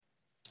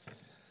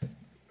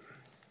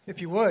If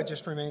you would,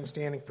 just remain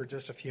standing for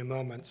just a few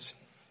moments.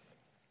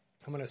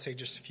 I'm going to say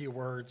just a few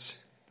words.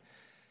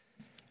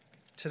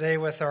 Today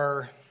with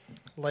our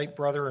late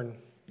brother and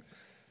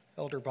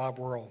Elder Bob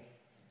Worrell.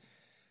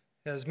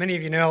 As many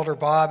of you know, Elder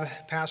Bob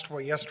passed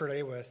away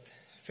yesterday with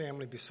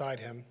family beside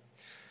him.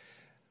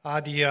 I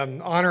had the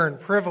honor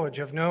and privilege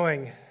of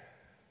knowing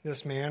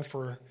this man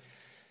for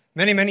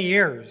many, many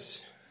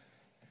years.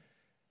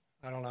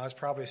 I don't know, I was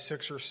probably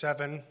 6 or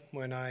 7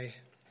 when I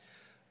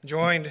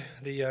joined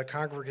the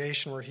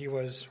congregation where he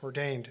was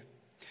ordained.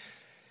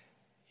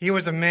 He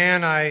was a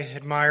man I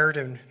admired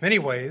in many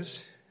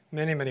ways,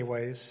 many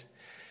ways.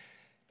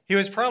 He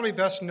was probably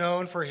best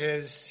known for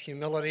his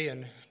humility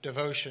and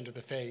devotion to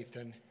the faith,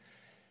 and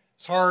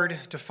it's hard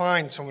to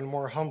find someone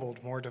more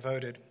humbled, more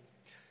devoted.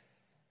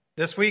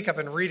 This week I've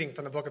been reading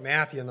from the book of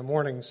Matthew in the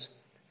mornings.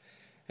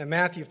 In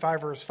Matthew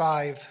 5, verse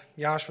 5,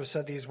 Yahshua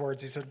said these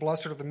words. He said,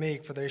 "Blessed are the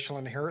meek, for they shall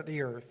inherit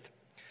the earth."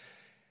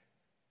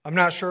 I'm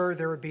not sure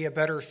there would be a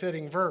better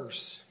fitting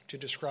verse to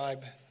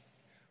describe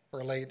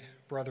our late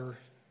brother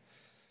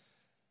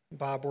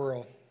Bob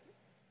Worrell.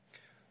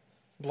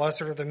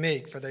 Blessed are the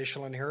meek, for they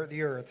shall inherit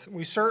the earth.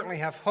 We certainly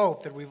have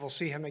hope that we will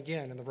see him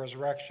again in the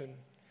resurrection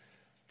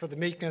for the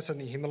meekness and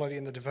the humility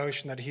and the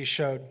devotion that he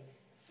showed.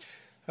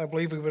 I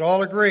believe we would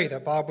all agree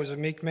that Bob was a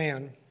meek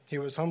man. He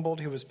was humbled,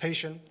 he was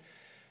patient,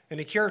 and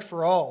he cared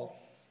for all.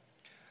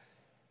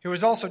 He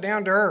was also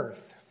down to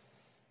earth.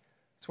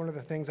 It's one of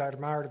the things I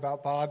admired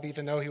about Bob.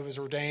 Even though he was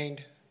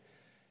ordained,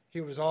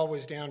 he was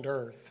always down to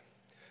earth.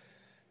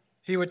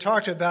 He would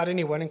talk to about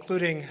anyone,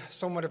 including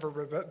somewhat of a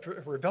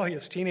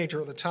rebellious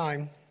teenager at the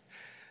time.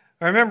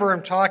 I remember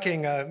him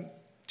talking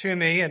to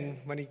me,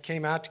 and when he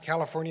came out to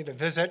California to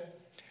visit,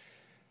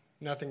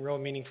 nothing real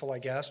meaningful, I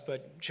guess,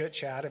 but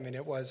chit-chat. I mean,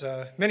 it was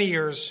many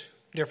years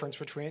difference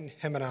between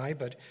him and I,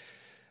 but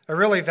I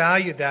really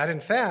valued that. In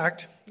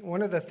fact,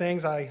 one of the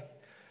things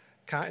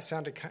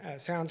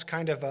sounds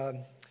kind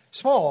of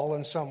small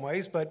in some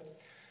ways, but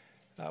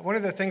one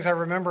of the things I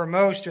remember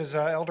most is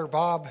Elder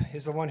Bob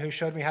is the one who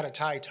showed me how to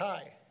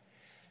tie.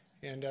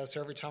 And so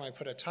every time I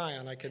put a tie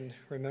on, I can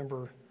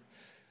remember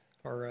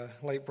our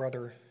late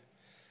brother,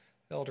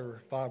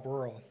 Elder Bob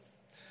Worrell.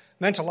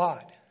 Meant a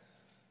lot.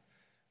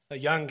 A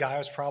young guy, I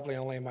was probably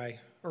only in my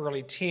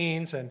early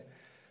teens, and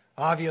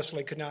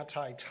obviously could not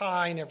tie a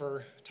tie,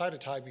 never tied a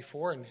tie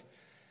before, and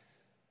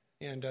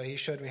he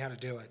showed me how to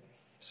do it.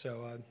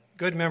 So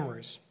good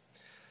memories.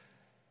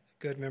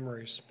 Good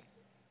memories.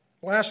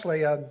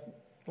 Lastly,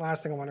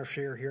 last thing I want to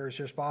share here is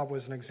just Bob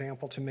was an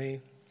example to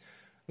me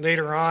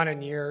later on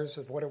in years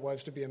of what it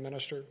was to be a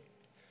minister.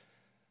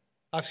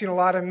 I've seen a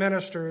lot of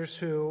ministers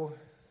who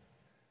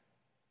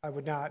I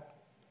would not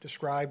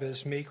describe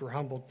as meek or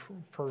humbled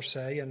per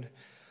se,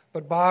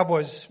 but Bob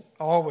was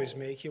always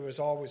meek. He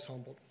was always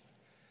humbled.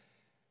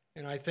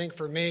 And I think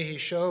for me, he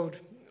showed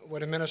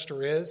what a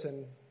minister is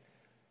and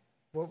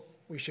what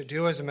we should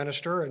do as a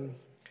minister, and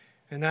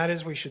that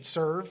is we should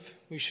serve,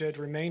 we should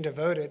remain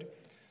devoted,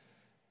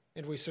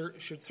 and we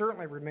should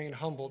certainly remain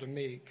humbled and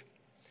meek.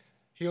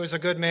 He was a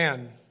good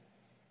man,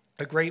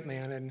 a great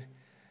man, and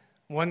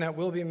one that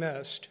will be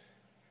missed.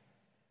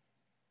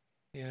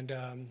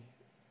 And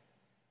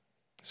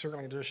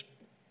certainly just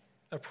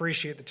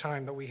appreciate the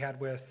time that we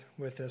had with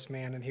this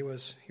man, and he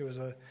was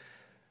a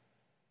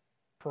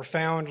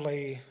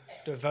profoundly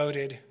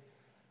devoted,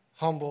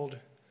 humbled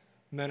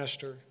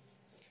minister.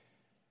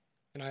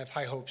 And I have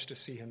high hopes to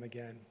see him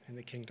again in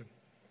the kingdom.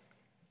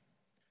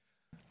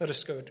 Let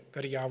us go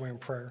to Yahweh in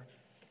prayer.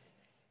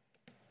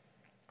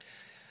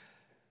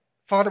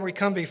 Father, we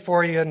come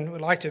before you and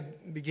would like to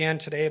begin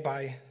today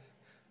by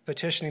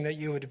petitioning that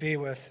you would be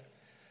with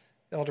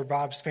Elder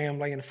Bob's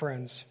family and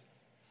friends.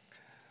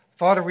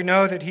 Father, we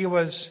know that he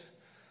was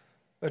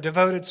a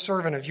devoted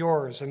servant of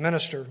yours, a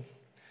minister,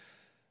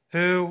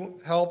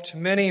 who helped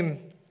many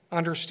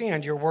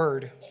understand your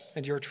word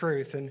and your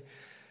truth. And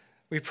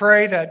we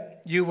pray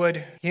that you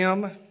would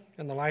him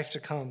in the life to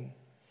come.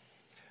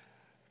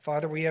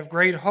 Father, we have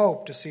great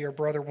hope to see our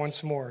brother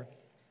once more.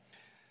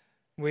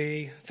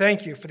 We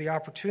thank you for the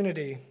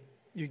opportunity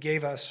you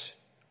gave us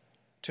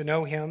to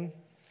know him,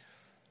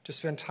 to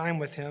spend time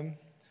with him,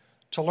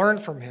 to learn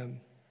from him,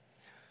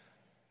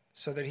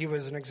 so that he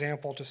was an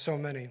example to so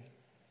many.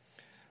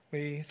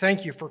 We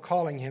thank you for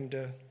calling him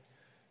to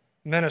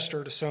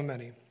minister to so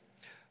many.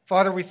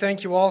 Father, we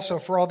thank you also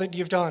for all that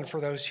you've done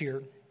for those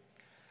here.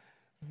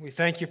 We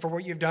thank you for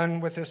what you've done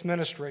with this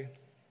ministry.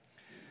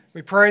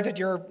 We pray that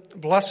your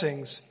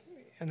blessings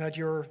and that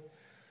your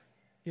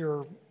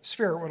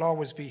spirit would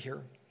always be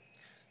here,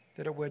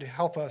 that it would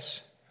help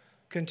us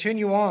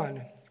continue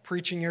on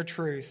preaching your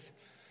truth,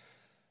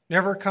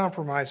 never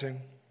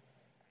compromising,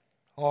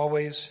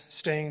 always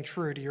staying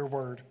true to your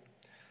word.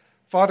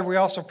 Father, we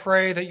also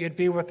pray that you'd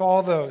be with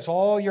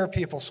all your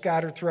people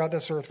scattered throughout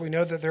this earth. We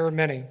know that there are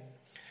many,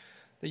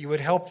 that you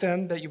would help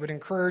them, that you would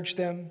encourage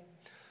them,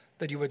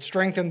 that you would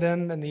strengthen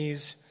them in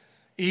these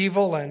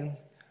evil and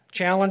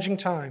challenging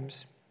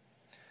times.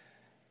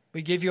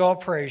 We give you all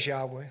praise,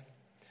 Yahweh.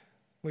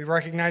 We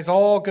recognize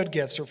all good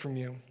gifts are from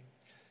you.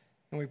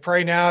 And we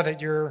pray now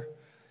that your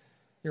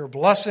your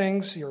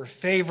blessings, your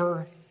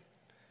favor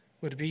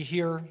would be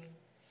here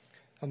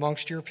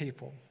amongst your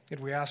people. And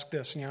we ask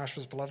this in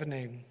Yahshua's beloved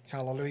name.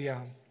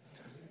 Hallelujah.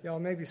 Y'all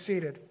may be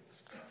seated.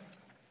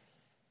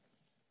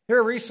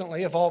 Here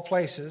recently, of all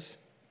places,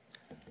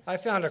 I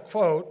found a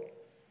quote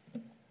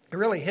that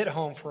really hit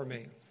home for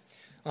me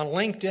on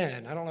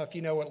LinkedIn. I don't know if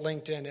you know what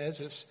LinkedIn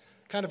is. It's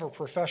kind of a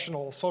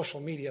professional social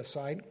media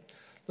site, a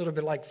little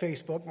bit like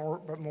Facebook,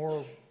 but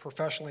more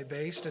professionally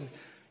based. And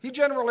you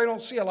generally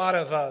don't see a lot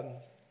of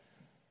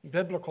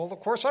biblical. Of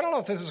course, I don't know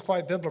if this is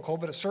quite biblical,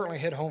 but it certainly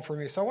hit home for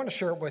me. So I want to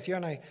share it with you,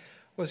 and I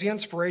was the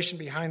inspiration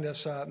behind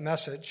this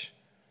message.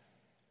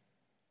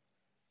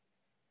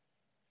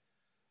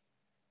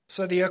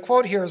 So the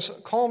quote here is,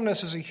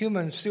 "Calmness is a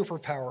human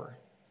superpower.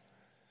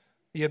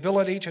 The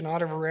ability to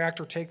not overreact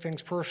or take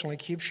things personally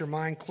keeps your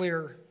mind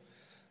clear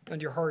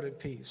and your heart at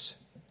peace."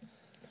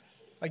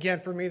 Again,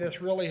 for me,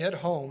 this really hit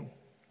home.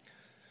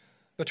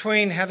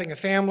 Between having a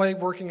family,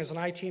 working as an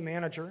IT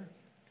manager,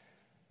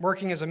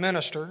 working as a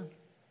minister,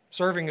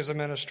 serving as a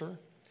minister,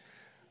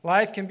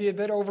 life can be a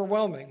bit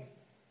overwhelming.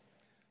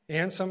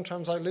 And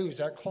sometimes I lose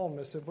that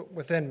calmness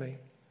within me.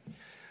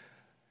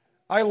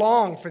 I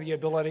long for the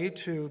ability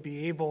to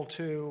be able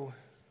to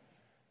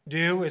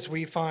do as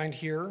we find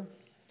here,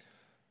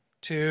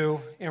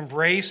 to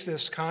embrace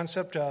this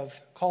concept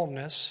of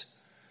calmness,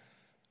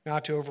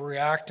 not to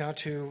overreact, not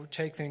to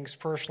take things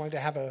personally, to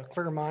have a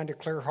clear mind, a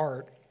clear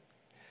heart.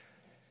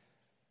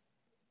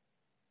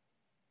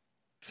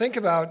 Think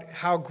about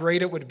how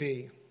great it would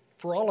be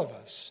for all of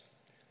us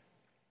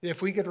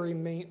if we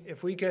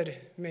could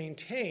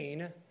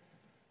maintain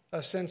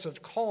a sense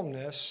of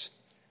calmness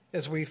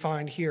as we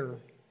find here,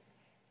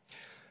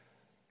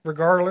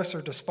 regardless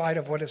or despite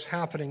of what is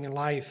happening in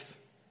life.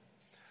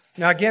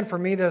 Now, again, for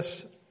me,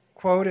 this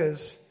quote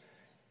is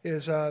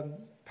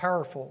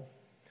powerful.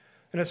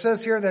 And it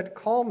says here that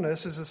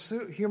calmness is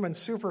a human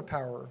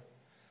superpower.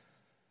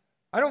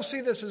 I don't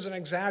see this as an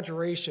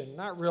exaggeration,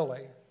 not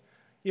really.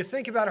 You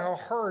think about how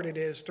hard it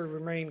is to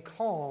remain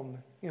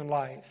calm in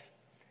life,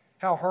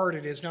 how hard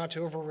it is not to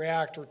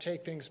overreact or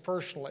take things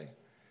personally,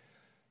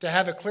 to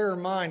have a clear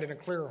mind and a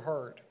clear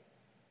heart.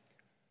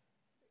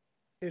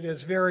 It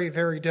is very,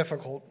 very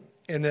difficult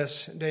in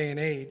this day and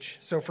age.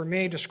 So for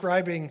me,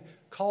 describing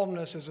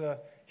calmness as a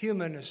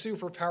human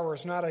superpower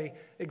is not an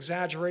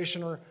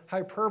exaggeration or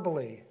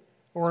hyperbole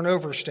or an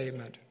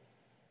overstatement.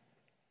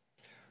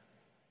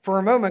 For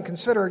a moment,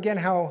 consider again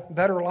how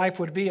better life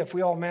would be if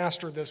we all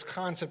mastered this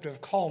concept of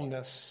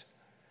calmness,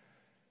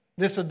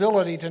 this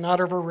ability to not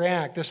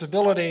overreact, this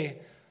ability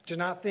to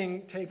not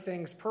take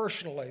things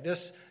personally,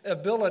 this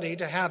ability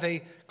to have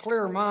a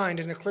clear mind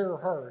and a clear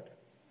heart.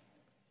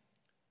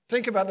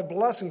 Think about the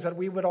blessings that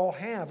we would all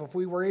have if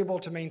we were able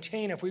to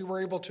maintain, if we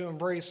were able to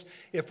embrace,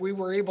 if we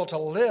were able to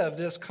live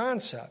this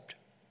concept.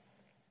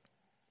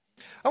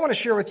 I want to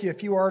share with you a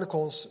few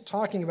articles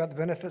talking about the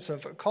benefits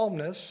of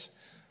calmness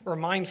or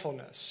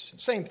mindfulness.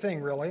 Same thing,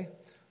 really.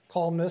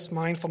 Calmness,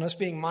 mindfulness,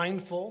 being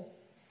mindful.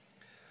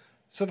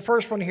 So the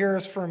first one here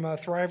is from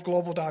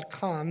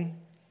thriveglobal.com. It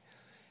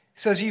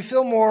says, you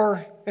feel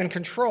more in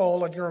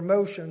control of your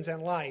emotions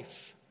and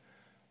life.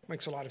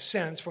 Makes a lot of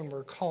sense when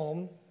we're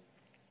calm.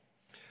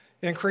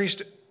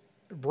 Increased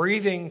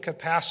breathing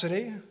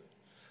capacity.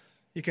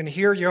 You can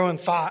hear your own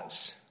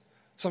thoughts.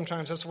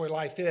 Sometimes that's the way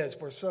life is.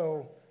 We're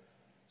so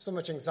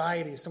much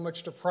anxiety, so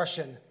much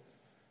depression,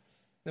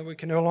 that we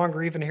can no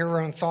longer even hear our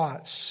own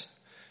thoughts.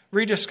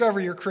 Rediscover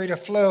your creative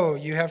flow.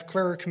 You have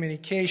clearer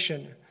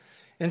communication.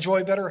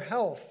 Enjoy better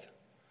health.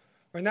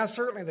 And that's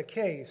certainly the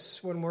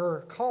case when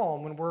we're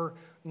calm, when we're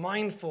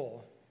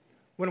mindful,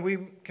 when we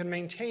can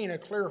maintain a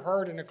clear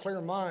heart and a clear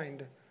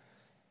mind.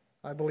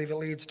 I believe it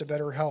leads to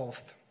better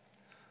health.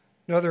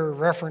 Another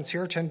reference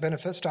here,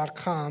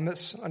 10benefits.com,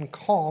 it's on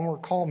calm or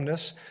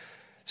calmness.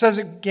 It says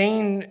it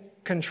gain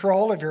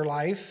control of your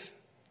life,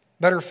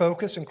 better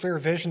focus and clear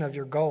vision of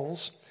your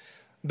goals,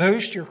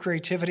 boost your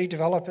creativity,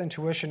 develop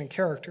intuition and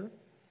character,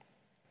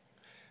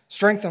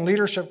 strengthen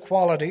leadership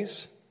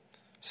qualities,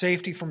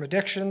 safety from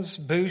addictions,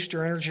 boost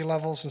your energy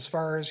levels,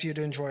 inspires you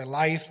to enjoy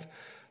life,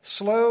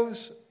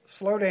 slows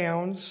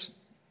downs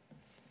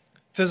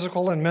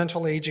physical and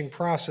mental aging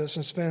process,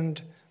 and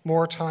spend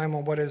more time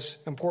on what is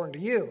important to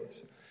you.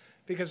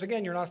 Because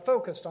again, you're not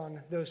focused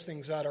on those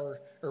things that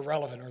are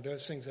irrelevant or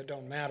those things that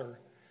don't matter,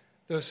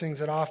 those things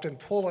that often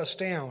pull us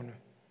down.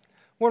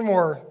 One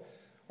more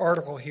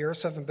article here,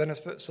 7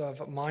 Benefits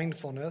of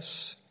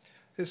Mindfulness.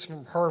 This is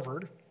from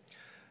Harvard. It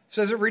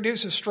says it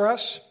reduces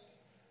stress,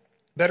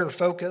 better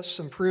focus,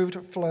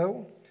 improved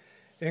flow,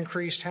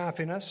 increased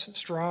happiness,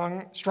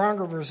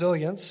 stronger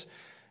resilience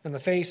in the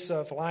face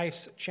of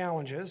life's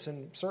challenges,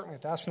 and certainly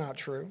that's not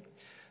true.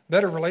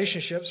 Better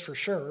relationships for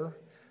sure,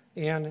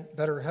 and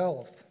better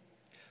health.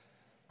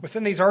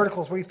 Within these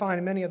articles, we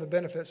find many of the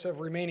benefits of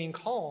remaining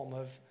calm,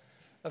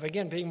 of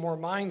again, being more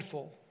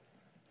mindful.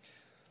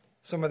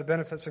 Some of the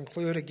benefits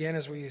include, again,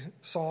 as we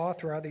saw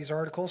throughout these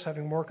articles,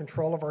 having more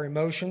control of our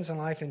emotions and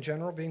life in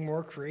general, being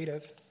more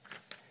creative,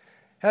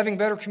 having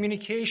better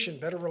communication,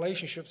 better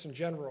relationships in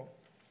general,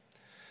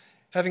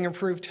 having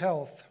improved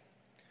health,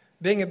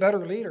 being a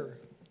better leader.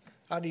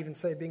 I'd even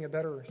say being a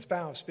better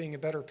spouse, being a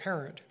better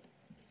parent.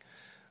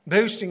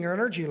 Boosting your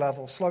energy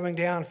levels, slowing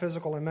down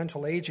physical and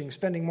mental aging,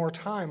 spending more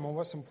time on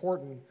what's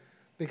important,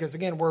 because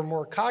again, we're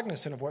more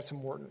cognizant of what's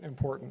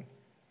important.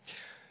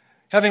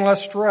 Having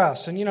less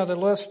stress, and the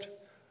list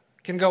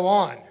can go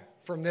on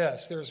from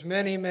this. There's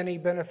many, many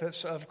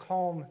benefits of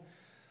calm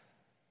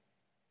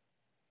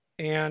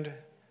and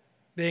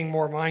being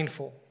more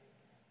mindful.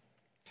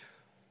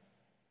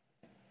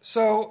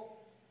 So,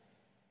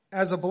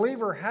 as a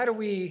believer, how do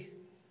we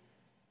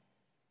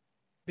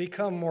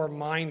become more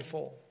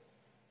mindful?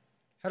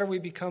 How do we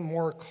become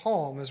more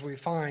calm, as we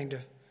find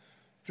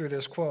through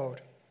this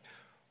quote?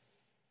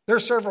 There are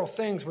several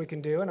things we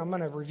can do, and I'm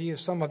going to review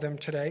some of them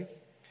today.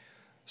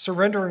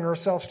 Surrendering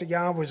ourselves to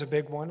Yahweh is a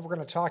big one. We're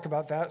going to talk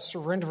about that,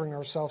 surrendering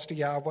ourselves to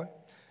Yahweh,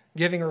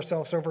 giving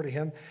ourselves over to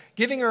Him,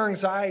 giving our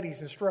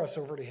anxieties and stress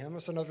over to Him.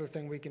 That's another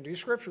thing we can do.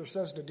 Scripture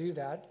says to do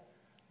that,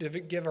 to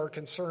give our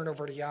concern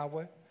over to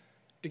Yahweh,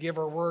 to give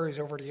our worries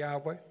over to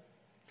Yahweh.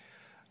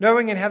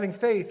 Knowing and having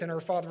faith in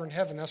our Father in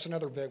heaven, that's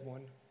another big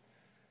one.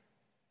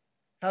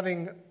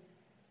 Having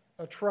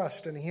a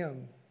trust in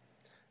Him.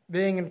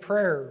 Being in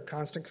prayer,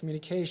 constant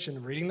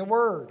communication, reading the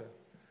Word.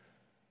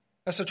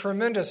 That's a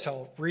tremendous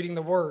help, reading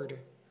the Word,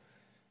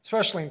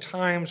 especially in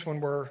times when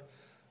we're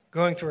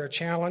going through a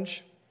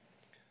challenge.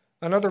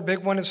 Another big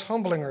one is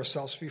humbling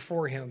ourselves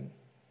before Him,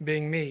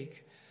 being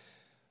meek.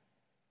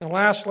 And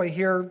lastly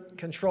here,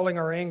 controlling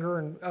our anger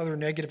and other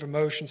negative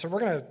emotions. So we're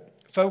going to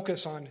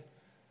focus on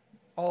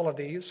all of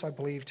these, I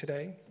believe,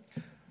 today.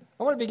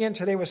 I want to begin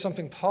today with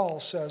something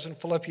Paul says in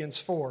Philippians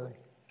 4,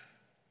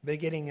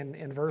 beginning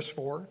in verse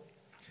 4.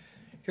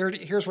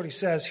 Here's what he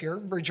says here.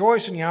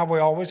 Rejoice in Yahweh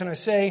always, and I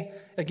say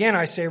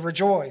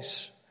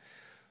rejoice.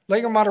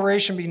 Let your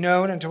moderation be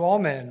known unto all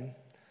men.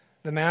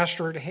 The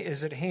Master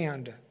is at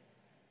hand.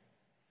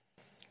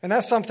 And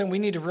that's something we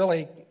need to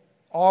really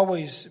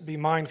always be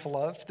mindful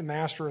of. The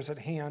Master is at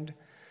hand.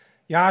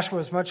 Yahshua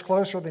is much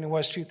closer than he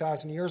was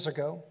 2,000 years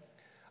ago.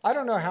 I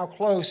don't know how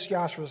close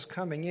Yahshua's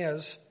coming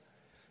is,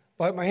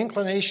 but my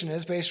inclination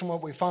is, based on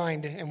what we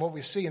find and what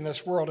we see in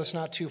this world, it's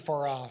not too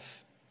far off.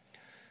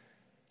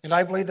 And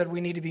I believe that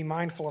we need to be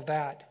mindful of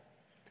that.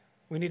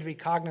 We need to be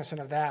cognizant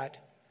of that.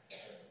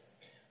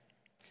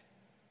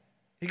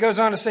 He goes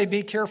on to say,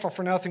 be careful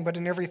for nothing, but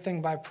in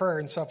everything by prayer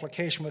and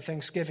supplication with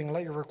thanksgiving,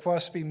 let your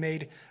requests be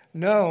made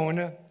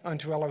known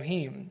unto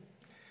Elohim.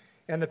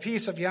 And the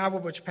peace of Yahweh,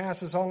 which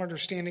passes all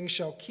understanding,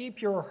 shall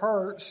keep your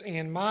hearts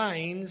and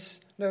minds,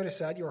 notice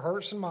that, your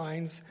hearts and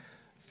minds,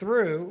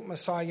 through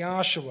Messiah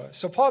Yahshua.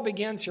 So Paul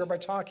begins here by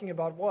talking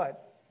about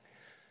what?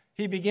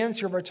 He begins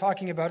here by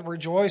talking about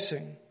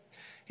rejoicing.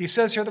 He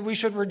says here that we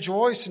should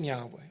rejoice in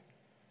Yahweh.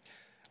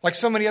 Like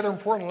so many other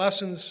important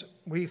lessons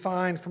we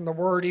find from the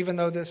Word, even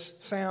though this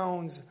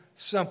sounds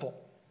simple,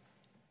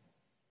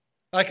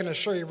 I can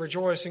assure you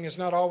rejoicing is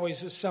not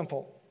always as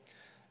simple.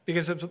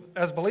 Because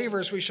as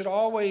believers, we should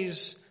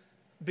always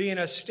be in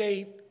a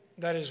state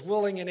that is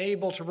willing and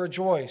able to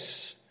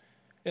rejoice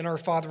in our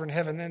Father in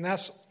heaven. And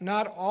that's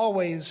not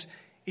always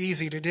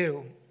easy to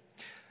do.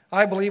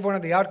 I believe one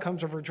of the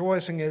outcomes of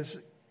rejoicing is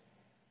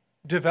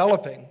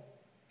developing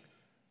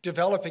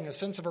a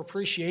sense of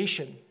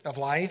appreciation of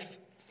life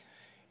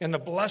and the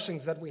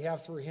blessings that we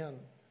have through Him,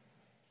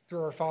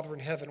 through our Father in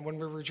heaven. When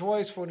we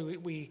rejoice,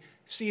 when we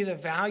see the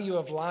value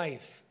of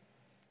life,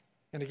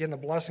 and again, the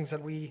blessings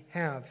that we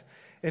have.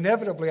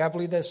 Inevitably, I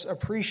believe this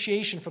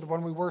appreciation for the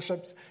one we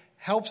worship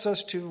helps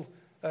us to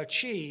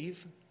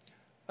achieve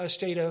a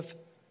state of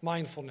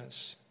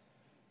mindfulness,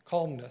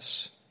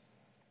 calmness.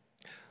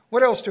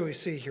 What else do we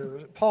see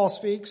here? Paul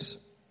speaks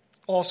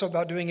also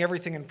about doing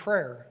everything in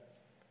prayer.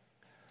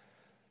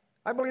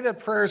 I believe that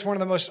prayer is one of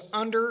the most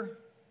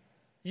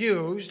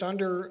underused,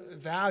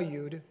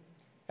 undervalued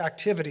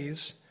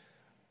activities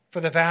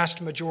for the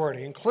vast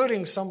majority,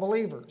 including some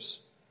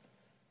believers.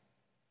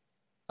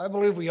 I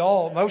believe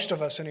most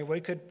of us anyway,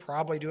 could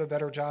probably do a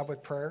better job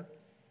with prayer.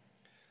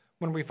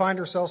 When we find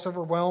ourselves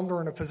overwhelmed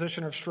or in a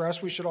position of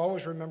stress, we should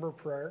always remember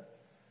prayer.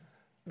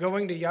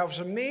 Going to Yahweh, it's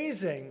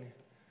amazing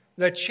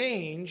the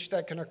change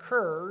that can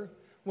occur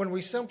when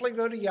we simply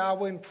go to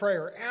Yahweh in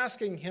prayer,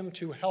 asking Him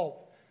to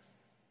help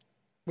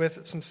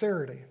with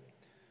sincerity.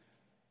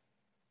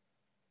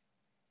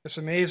 It's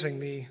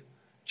amazing the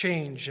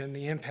change and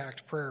the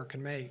impact prayer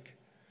can make.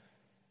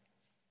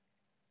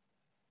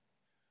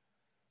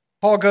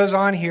 Paul goes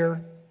on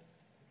here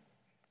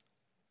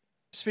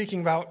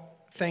speaking about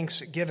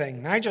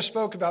thanksgiving. Now, I just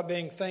spoke about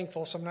being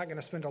thankful, so I'm not going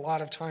to spend a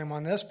lot of time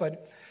on this,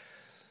 but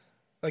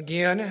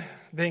again,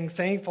 being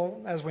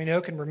thankful, as we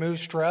know, can remove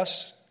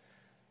stress,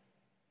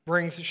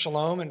 brings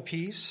shalom and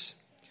peace.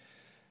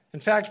 In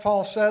fact,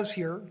 Paul says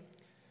here,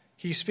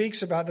 he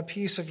speaks about the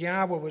peace of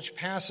Yahweh, which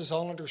passes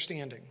all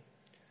understanding.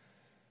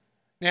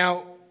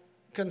 Now,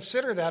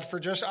 consider that for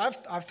just,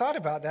 I've thought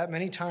about that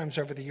many times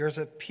over the years,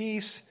 that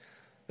peace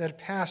that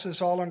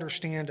passes all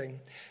understanding.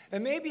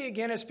 And maybe,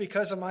 again, it's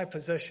because of my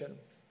position,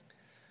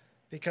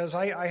 because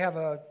I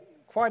have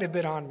quite a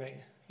bit on me,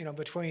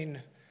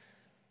 between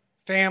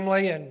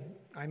family and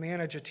I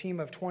manage a team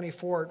of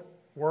 24 at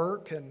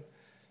work and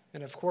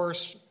of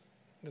course,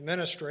 the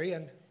ministry.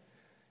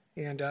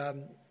 And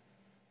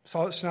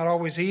so it's not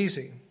always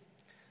easy.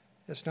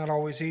 It's not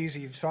always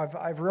easy. So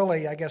I've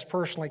really, I guess,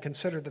 personally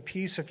considered the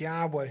peace of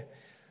Yahweh,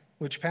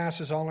 which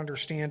passes all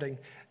understanding.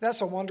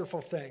 That's a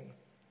wonderful thing.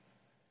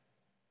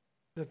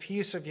 The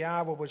peace of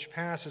Yahweh, which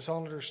passes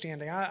all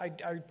understanding.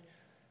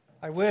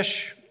 I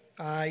wish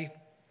I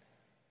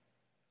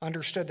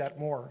understood that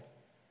more.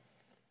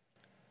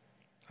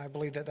 I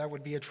believe that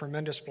would be a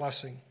tremendous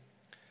blessing.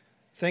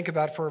 Think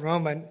about for a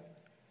moment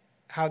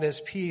how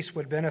this peace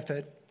would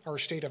benefit our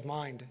state of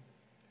mind.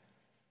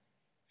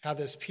 How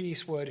this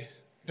peace would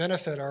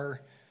benefit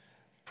our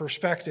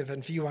perspective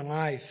and view on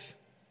life.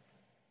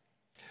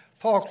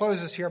 Paul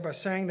closes here by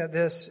saying that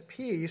this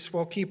peace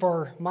will keep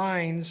our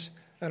minds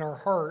and our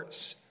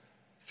hearts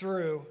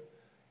through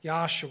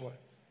Yahshua.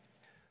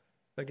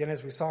 Again,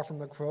 as we saw from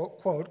the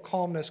quote,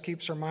 calmness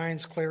keeps our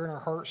minds clear and our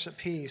hearts at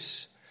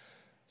peace.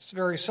 It's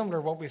very similar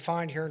to what we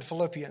find here in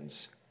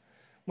Philippians.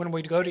 When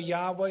we go to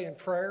Yahweh in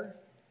prayer,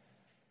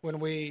 when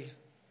we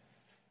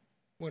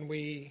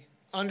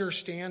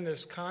understand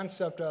this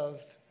concept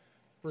of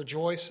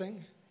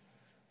rejoicing,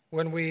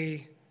 when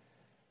we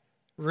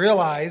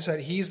realize that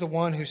He's the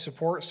one who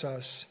supports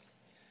us,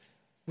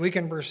 we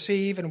can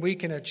receive and we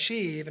can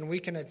achieve and we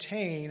can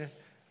attain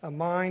a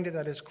mind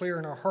that is clear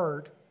in our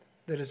heart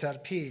that is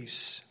at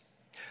peace.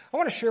 I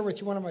want to share with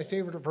you one of my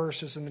favorite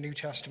verses in the New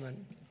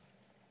Testament.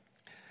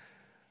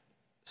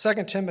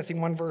 2 Timothy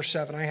 1 verse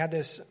 7. I had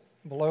this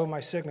below my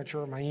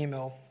signature of my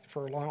email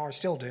for a long time. I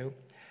still do.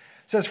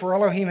 It says, "For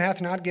Elohim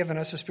hath not given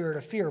us a spirit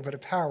of fear, but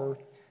of power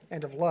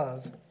and of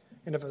love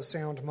and of a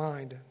sound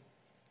mind."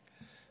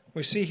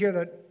 We see here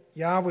that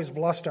Yahweh's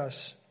blessed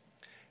us.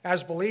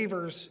 As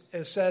believers,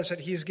 it says that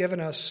He's given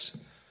us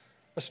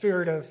a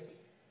spirit of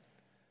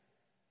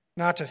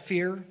not to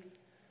fear,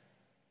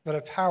 but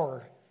of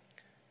power.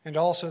 And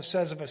also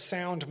says of a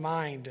sound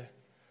mind.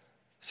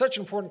 Such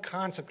an important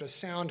concept, a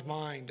sound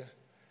mind.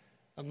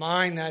 A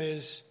mind that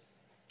is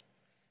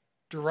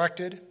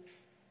directed.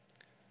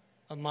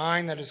 A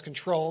mind that is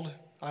controlled,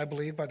 I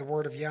believe, by the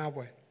word of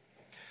Yahweh.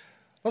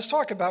 Let's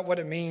talk about what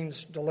it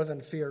means to live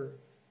in fear.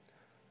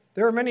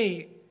 There are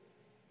many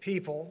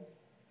people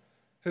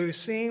who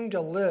seem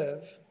to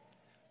live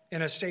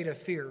in a state of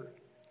fear,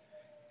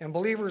 and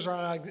believers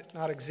are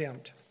not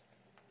exempt.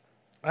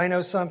 I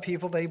know some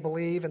people, they've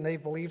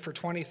believed for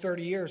 20,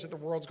 30 years that the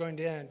world's going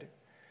to end.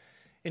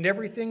 And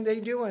everything they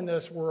do in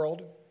this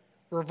world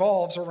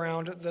revolves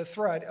around the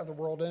threat of the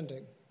world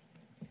ending.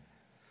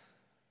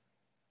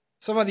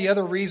 Some of the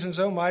other reasons,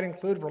 though, might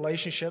include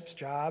relationships,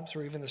 jobs,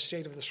 or even the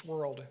state of this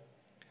world.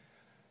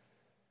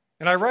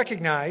 And I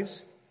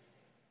recognize,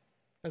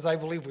 as I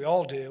believe we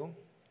all do,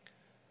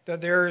 that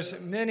there's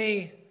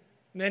many,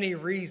 many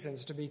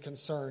reasons to be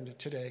concerned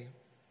today.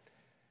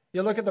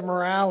 You look at the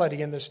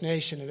morality in this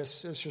nation, and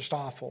it's just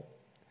awful.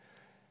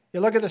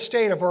 You look at the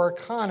state of our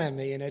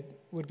economy, and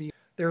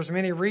there's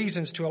many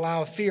reasons to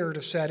allow fear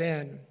to set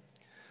in.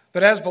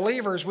 But as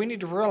believers, we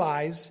need to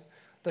realize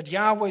that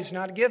Yahweh's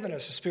not given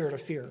us a spirit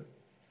of fear.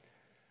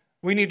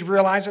 We need to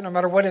realize that no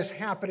matter what is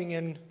happening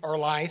in our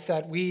life,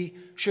 that we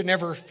should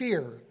never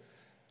fear.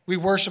 We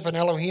worship an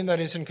Elohim that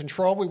is in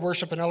control. We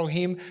worship an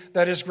Elohim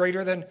that is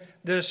greater than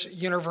this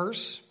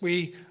universe.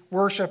 We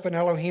worship an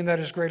Elohim that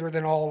is greater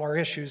than all our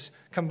issues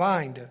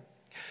combined.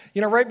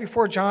 You know, right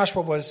before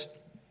Joshua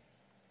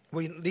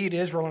would lead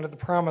Israel into the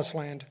promised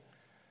land,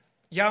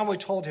 Yahweh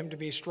told him to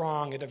be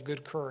strong and of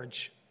good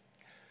courage.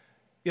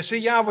 You see,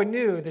 Yahweh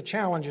knew the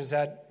challenges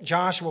that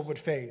Joshua would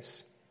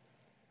face.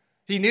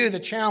 He knew the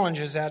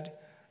challenges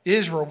that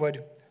Israel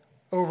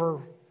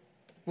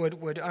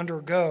would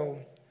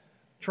undergo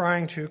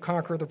trying to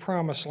conquer the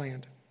promised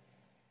land.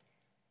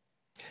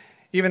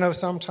 Even though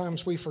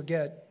sometimes we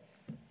forget,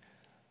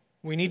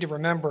 we need to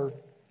remember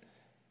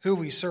who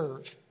we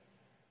serve.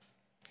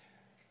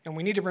 And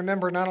we need to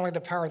remember not only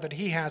the power that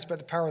He has, but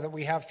the power that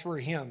we have through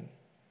Him.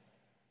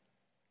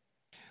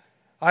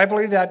 I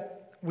believe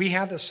that we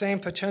have the same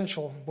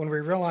potential when we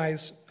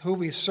realize who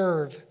we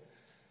serve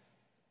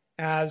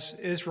as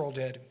Israel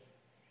did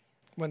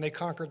when they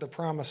conquered the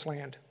promised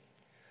land.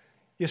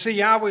 You see,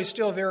 Yahweh is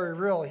still very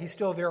real. He's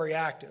still very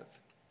active.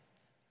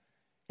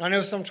 I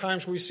know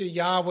sometimes we see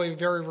Yahweh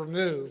very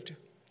removed,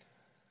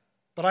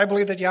 but I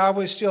believe that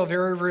Yahweh is still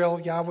very real.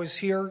 Yahweh's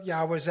here.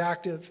 Yahweh's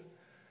active.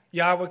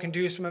 Yahweh can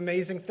do some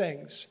amazing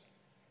things.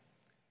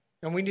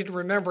 And we need to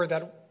remember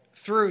that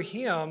through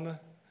Him,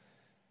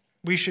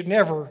 we should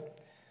never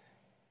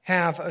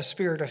have a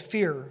spirit of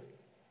fear,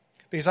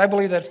 because I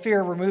believe that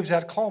fear removes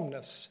that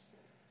calmness.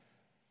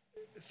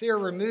 Fear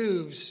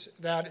removes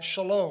that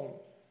shalom.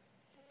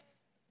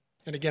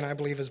 And again, I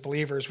believe as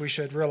believers, we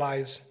should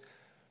realize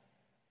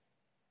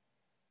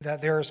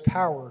that there is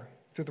power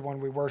through the one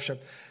we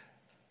worship.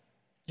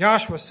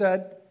 Joshua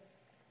said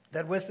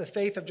that with the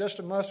faith of just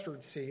a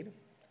mustard seed,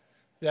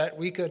 that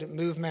we could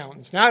move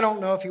mountains. Now, I don't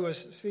know if he was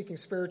speaking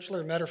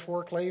spiritually or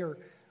metaphorically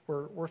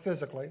or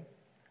physically,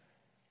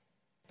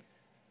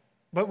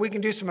 but we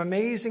can do some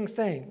amazing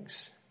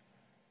things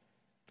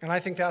And I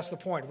think that's the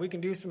point. We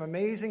can do some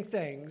amazing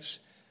things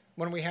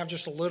when we have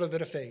just a little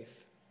bit of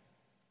faith.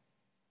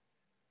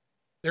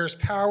 There's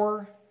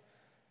power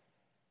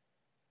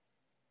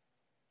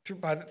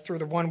through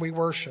the one we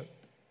worship.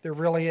 There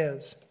really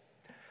is.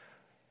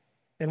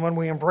 And when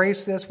we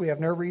embrace this, we have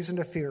no reason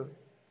to fear.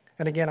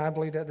 And again, I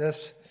believe that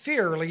this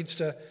fear leads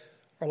to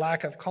a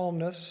lack of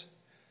calmness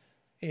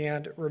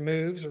and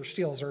removes or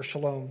steals our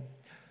shalom.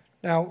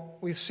 Now,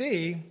 we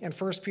see in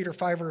 1 Peter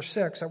 5, verse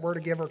 6, that we're to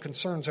give our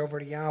concerns over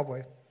to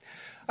Yahweh.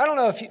 I don't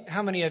know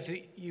how many of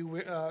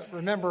you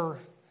remember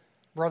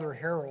Brother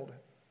Harold.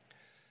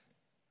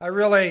 I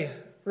really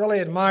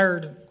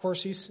admired, of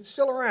course, he's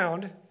still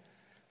around.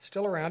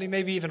 He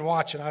may be even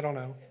watching, I don't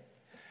know.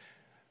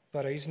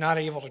 But he's not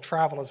able to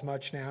travel as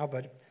much now.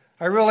 But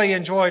I really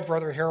enjoyed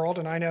Brother Harold,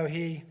 and I know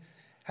he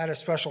had a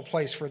special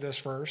place for this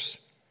verse.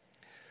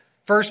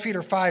 1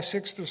 Peter 5,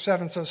 6 through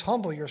 7 says,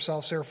 "Humble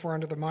yourselves, therefore,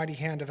 under the mighty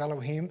hand of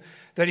Elohim,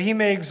 that he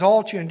may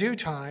exalt you in due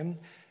time."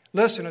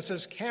 Listen, it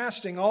says,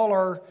 "Casting all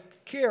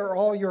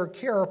your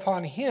care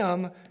upon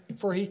him,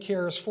 for he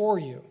cares for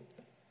you."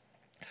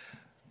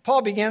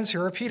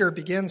 Peter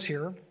begins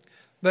here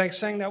by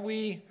saying that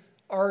we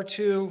are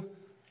to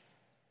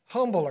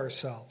humble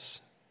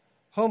ourselves.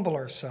 Humble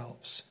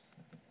ourselves.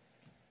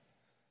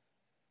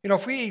 You know,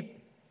 if we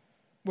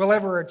will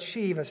ever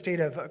achieve a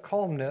state of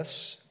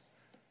calmness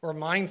or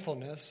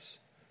mindfulness,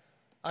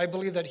 I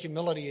believe that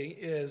humility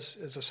is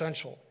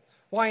essential.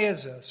 Why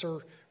is this?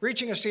 Or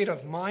reaching a state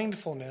of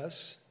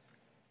mindfulness,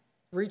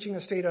 reaching a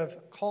state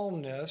of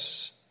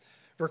calmness,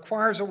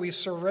 requires that we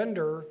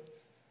surrender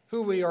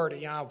who we are to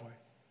Yahweh.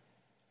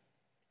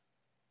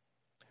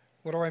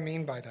 What do I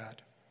mean by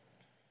that?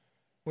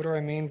 What do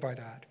I mean by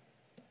that?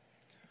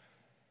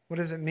 What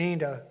does it mean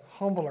to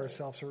humble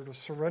ourselves or to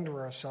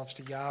surrender ourselves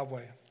to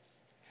Yahweh?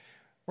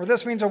 Well,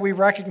 this means that we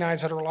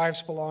recognize that our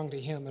lives belong to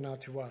him and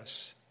not to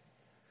us.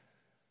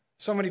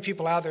 So many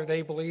people out there,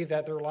 they believe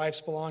that their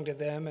lives belong to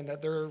them and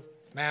that they're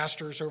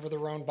masters over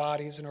their own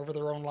bodies and over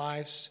their own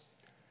lives.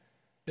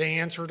 They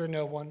answer to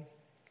no one.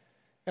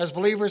 As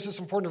believers, it's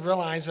important to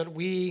realize that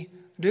we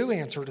do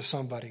answer to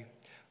somebody.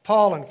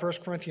 Paul in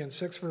 1 Corinthians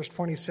 6, verse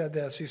 20 said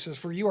this. He says,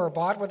 "For you are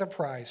bought with a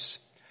price.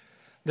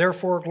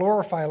 Therefore,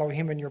 glorify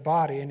Elohim in your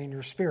body and in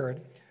your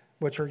spirit,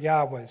 which are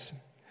Yahweh's."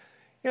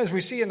 As we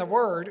see in the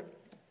Word,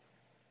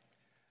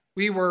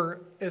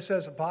 it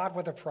says, bought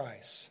with a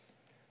price.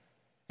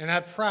 And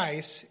that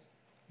price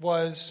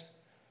was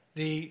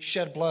the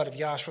shed blood of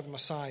Yahshua the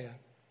Messiah.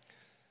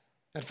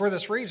 And for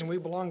this reason, we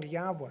belong to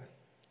Yahweh.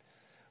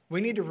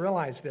 We need to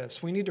realize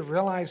this. We need to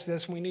realize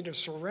this. We need to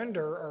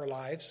surrender our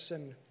lives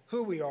and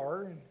who we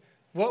are and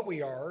what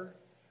we are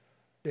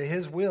to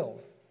his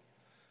will.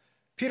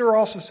 Peter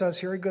also says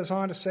here, he goes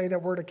on to say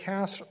that we're to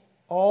cast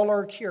all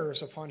our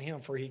cares upon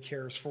him, for he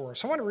cares for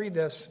us. I want to read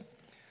this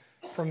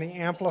from the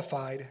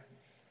Amplified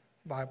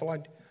Bible.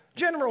 I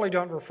generally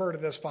don't refer to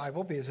this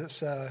Bible because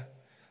it's,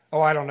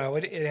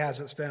 it has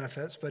its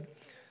benefits, but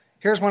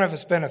here's one of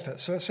its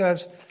benefits. So it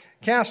says,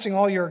 "Casting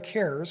all your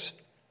cares,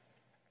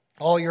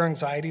 all your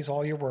anxieties,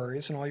 all your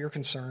worries, and all your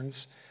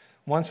concerns,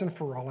 once and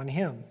for all on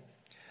him.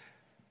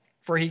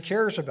 For he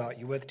cares about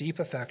you with deep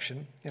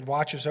affection and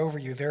watches over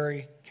you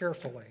very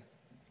carefully."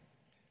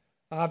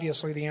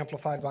 Obviously, the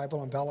Amplified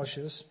Bible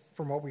embellishes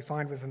from what we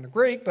find within the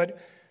Greek, but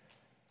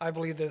I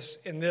believe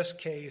in this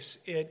case,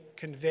 it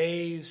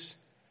conveys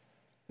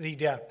the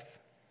depth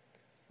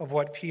of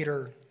what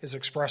Peter is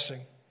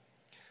expressing.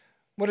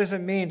 What does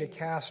it mean to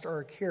cast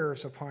our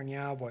cares upon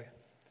Yahweh?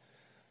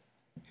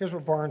 Here's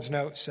what Barnes'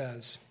 note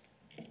says.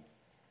 It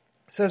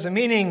says, "The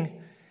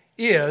meaning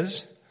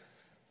is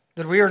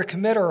that we are to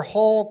commit our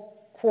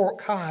whole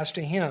cause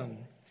to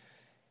him.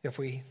 If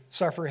we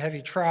suffer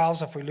heavy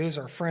trials, if we lose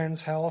our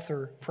friends, health,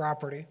 or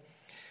property,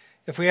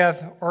 if we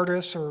have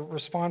arduous or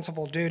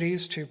responsible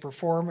duties to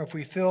perform, if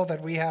we feel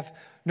that we have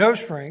no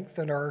strength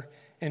and are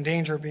in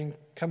danger of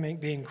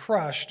being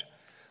crushed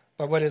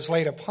by what is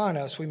laid upon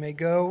us, we may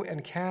go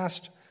and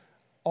cast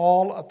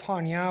all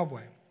upon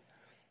Yahweh.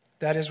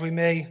 That is, we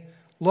may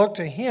look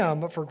to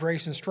him for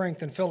grace and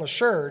strength and feel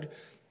assured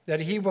that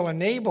he will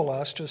enable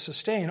us to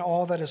sustain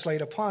all that is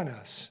laid upon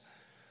us.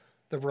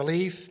 The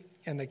relief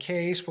in the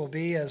case will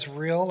be as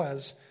real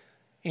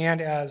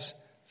and as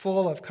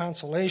full of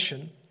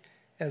consolation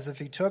as if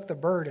he took the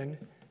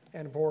burden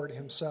and bore it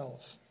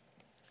himself."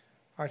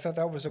 I thought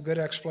that was a good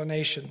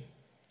explanation.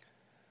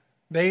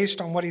 Based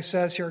on what he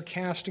says here,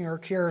 casting our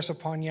cares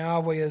upon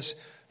Yahweh is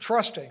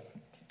trusting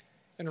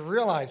and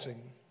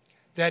realizing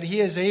that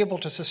he is able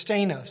to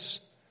sustain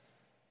us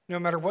no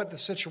matter what the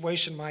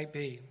situation might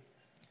be.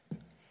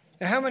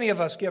 Now, how many of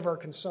us give our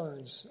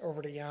concerns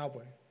over to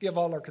Yahweh? Give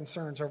all our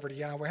concerns over to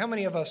Yahweh? How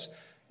many of us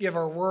give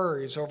our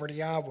worries over to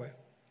Yahweh?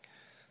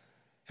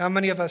 How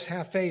many of us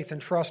have faith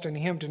and trust in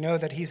him to know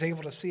that he's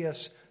able to see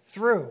us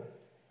through,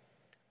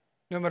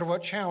 no matter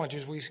what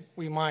challenges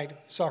we might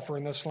suffer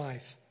in this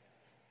life?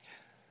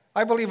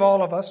 I believe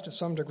all of us, to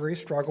some degree,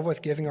 struggle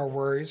with giving our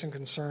worries and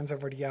concerns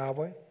over to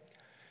Yahweh.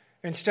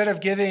 Instead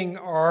of giving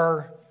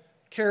our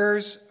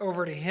cares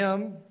over to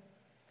him,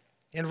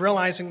 And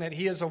realizing that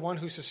he is the one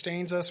who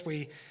sustains us,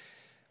 we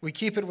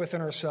keep it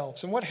within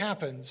ourselves. And what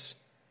happens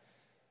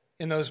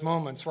in those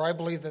moments where I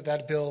believe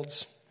that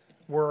builds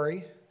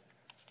worry,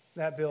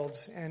 that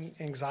builds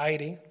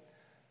anxiety,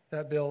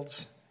 that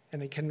builds,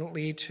 and it can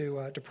lead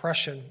to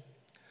depression.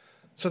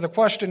 So the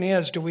question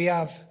is, do we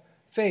have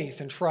faith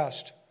and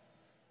trust,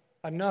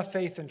 enough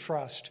faith and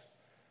trust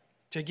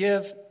to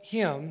give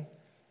him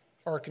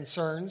our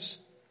concerns,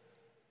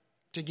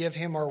 to give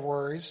him our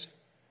worries,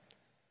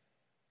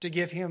 to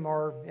give him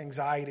our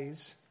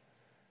anxieties?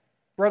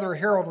 Brother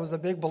Harold was a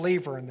big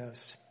believer in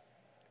this,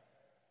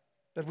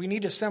 that we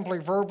need to simply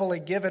verbally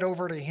give it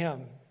over to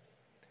him,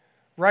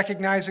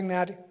 recognizing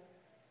that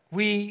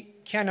we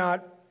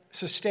cannot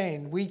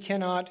sustain, we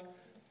cannot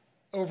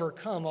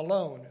overcome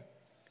alone,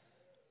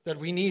 that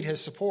we need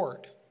his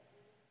support,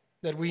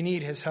 that we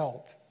need his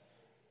help.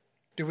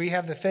 Do we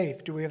have the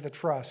faith? Do we have the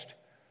trust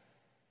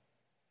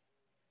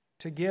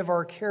to give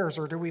our cares,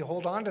 or do we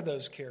hold on to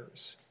those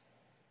cares,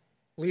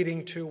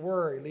 leading to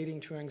worry, leading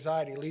to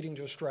anxiety, leading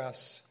to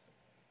stress,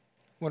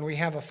 when we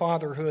have a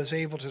Father who is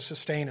able to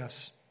sustain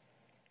us?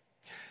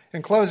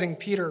 In closing,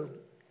 Peter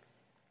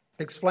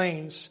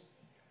explains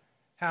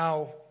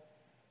how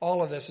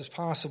all of this is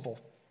possible.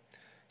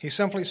 He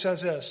simply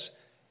says this.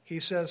 He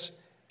says,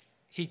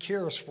 he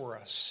cares for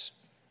us.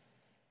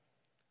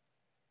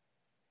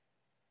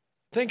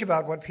 Think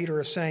about what Peter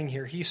is saying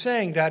here. He's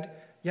saying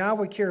that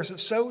Yahweh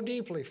cares so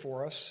deeply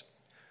for us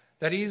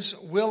that he's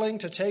willing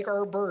to take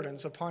our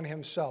burdens upon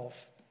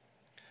himself,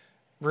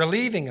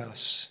 relieving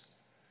us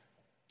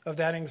of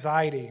that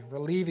anxiety,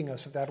 relieving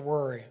us of that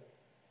worry,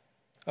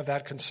 of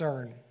that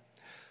concern.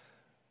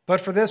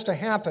 But for this to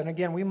happen,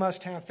 again, we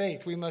must have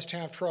faith. We must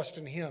have trust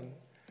in him.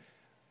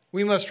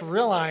 We must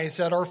realize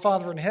that our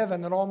Father in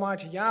heaven, that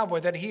Almighty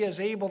Yahweh, that he is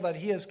able, that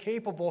he is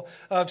capable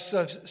of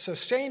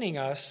sustaining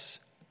us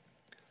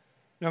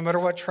no matter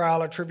what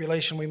trial or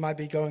tribulation we might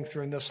be going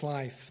through in this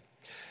life.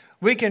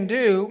 We can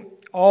do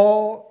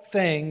all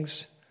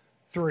things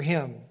through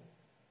him.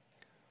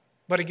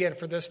 But again,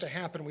 for this to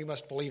happen, we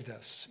must believe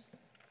this.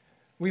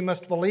 We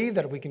must believe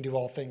that we can do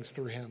all things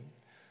through him.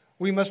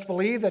 We must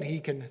believe that he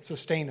can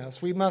sustain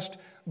us. We must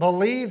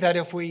believe that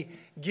if we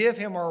give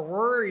him our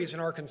worries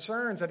and our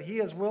concerns, that he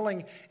is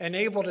willing and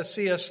able to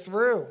see us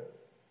through.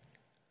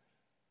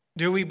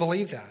 Do we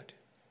believe that?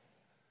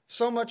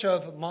 So much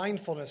of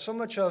mindfulness, so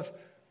much of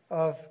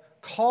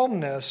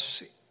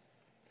calmness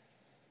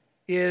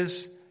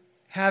is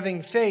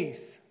having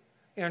faith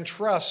and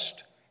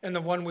trust in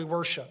the one we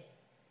worship.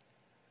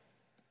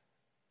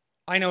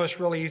 I know it's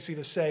really easy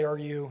to say,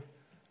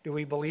 do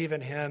we believe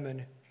in him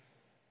and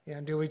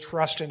do we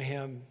trust in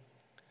him?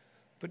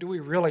 But do we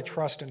really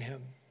trust in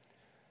him?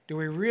 Do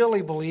we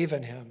really believe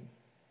in him?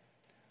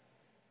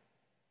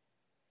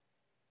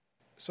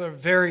 It's a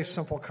very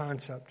simple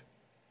concept,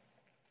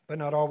 but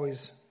not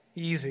always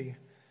easy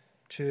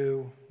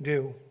to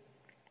do.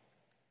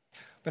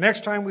 But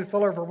next time we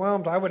feel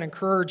overwhelmed, I would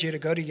encourage you to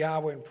go to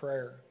Yahweh in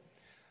prayer.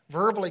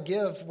 Verbally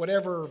give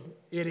whatever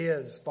it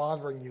is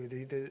bothering you,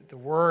 the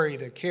worry,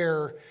 the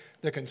care,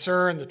 the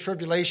concern, the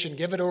tribulation,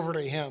 give it over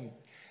to him.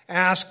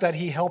 Ask that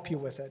he help you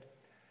with it.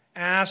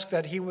 Ask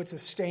that he would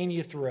sustain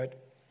you through it.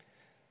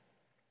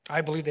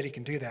 I believe that he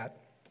can do that.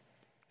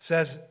 It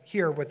says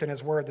here within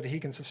his word that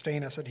he can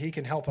sustain us, that he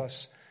can help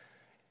us.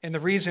 And the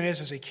reason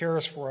is he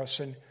cares for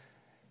us. And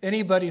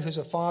anybody who's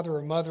a father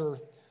or mother,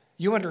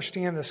 you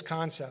understand this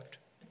concept.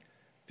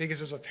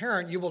 Because as a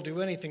parent, you will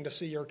do anything to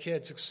see your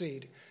kid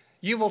succeed.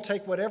 You will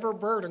take whatever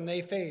burden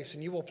they face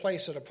and you will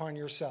place it upon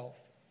yourself.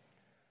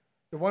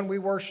 The one we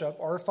worship,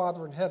 our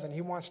Father in heaven,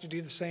 he wants to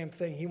do the same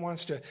thing. He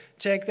wants to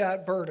take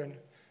that burden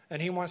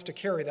and he wants to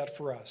carry that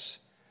for us.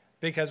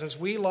 Because as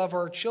we love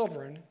our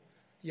children,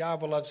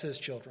 Yahweh loves his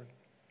children.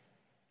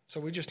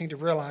 So we just need to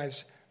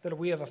realize that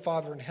we have a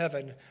Father in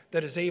heaven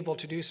that is able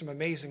to do some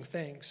amazing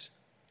things.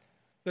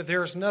 That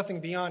there is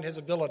nothing beyond his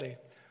ability.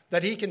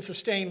 That he can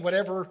sustain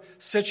whatever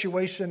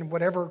situation,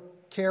 whatever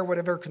care,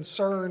 whatever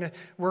concern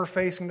we're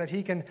facing, that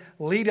he can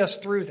lead us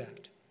through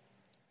that.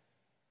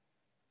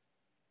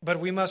 But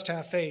we must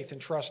have faith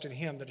and trust in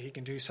him that he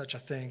can do such a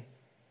thing.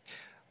 I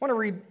want to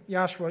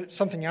read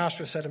something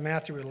Joshua said in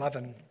Matthew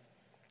 11.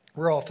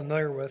 We're all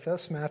familiar with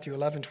this. Matthew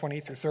 11, 20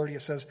 through 30,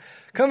 it says,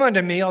 "Come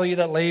unto me, all you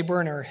that labor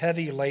and are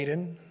heavy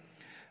laden,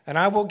 and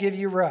I will give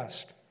you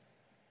rest.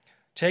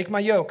 Take my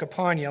yoke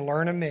upon you and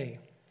learn of me.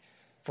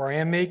 For I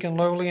am meek and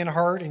lowly in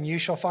heart, and you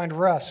shall find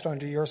rest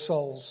unto your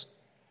souls.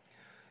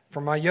 For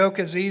my yoke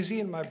is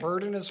easy and my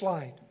burden is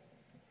light."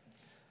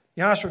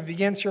 Joshua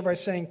begins here by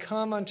saying,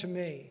 "Come unto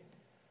me.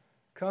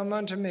 Come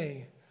unto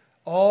me.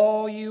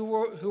 All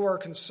you who are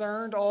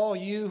concerned, all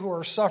you who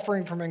are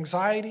suffering from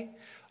anxiety,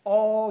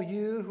 all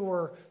you who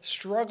are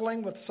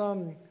struggling with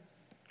some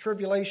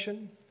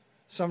tribulation,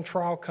 some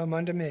trial, come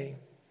unto me,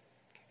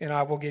 and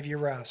I will give you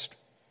rest."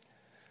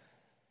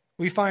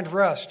 We find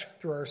rest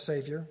through our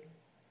Savior.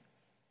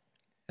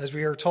 As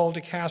we are told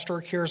to cast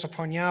our cares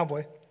upon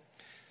Yahweh,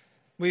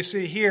 we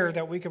see here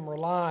that we can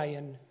rely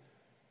in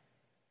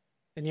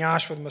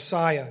Yahshua the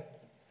Messiah,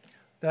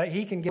 that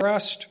he can give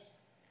rest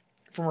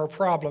from our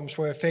problems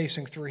we're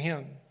facing through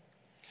him.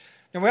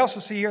 And we also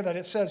see here that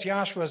it says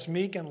Joshua is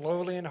meek and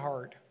lowly in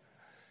heart.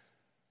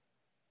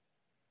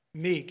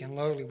 Meek and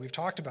lowly, we've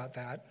talked about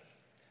that.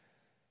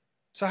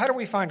 So how do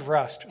we find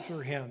rest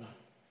through him?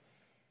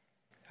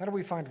 How do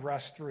we find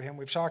rest through him?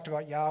 We've talked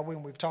about Yahweh,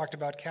 and we've talked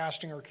about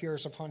casting our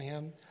cares upon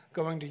him,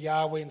 going to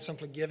Yahweh and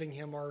simply giving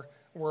him our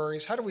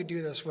worries. How do we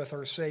do this with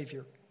our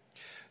Savior? It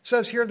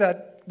says here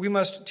that we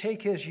must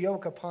take his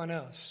yoke upon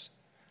us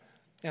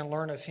and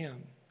learn of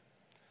him.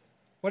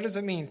 What does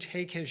it mean,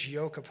 take his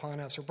yoke upon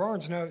us? Or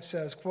Barnes' note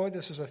says, quote,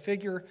 this is a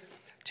figure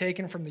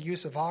taken from the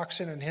use of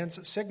oxen and hence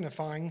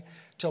signifying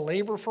to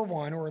labor for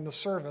one or in the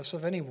service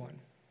of anyone.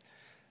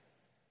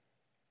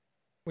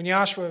 When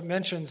Joshua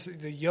mentions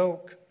the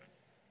yoke,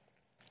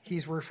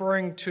 he's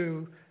referring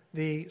to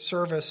the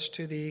service,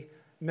 to the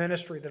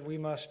ministry that we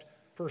must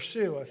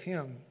pursue of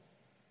him.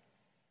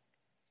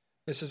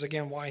 This is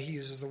again why he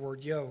uses the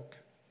word yoke.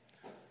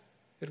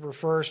 It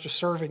refers to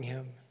serving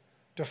him,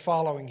 to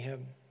following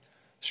him,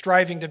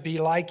 striving to be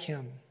like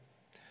him.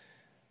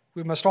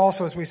 We must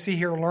also, as we see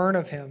here, learn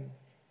of him.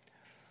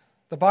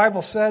 The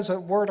Bible says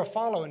that we're to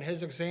follow in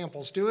his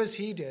examples, do as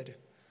he did,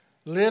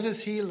 live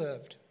as he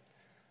lived.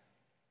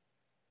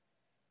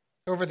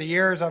 Over the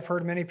years, I've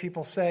heard many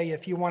people say,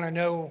 if you want to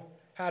know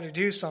how to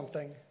do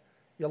something,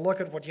 you look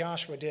at what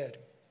Joshua did.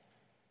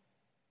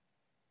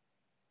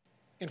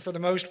 And for the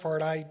most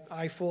part,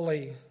 I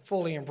fully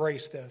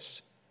embrace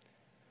this.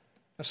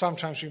 Now,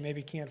 sometimes we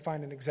maybe can't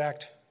find an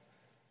exact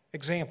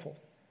example.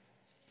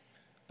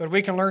 But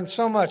we can learn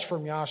so much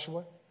from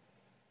Joshua,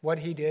 what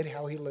he did,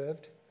 how he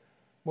lived,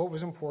 what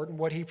was important,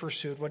 what he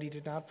pursued, what he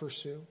did not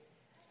pursue.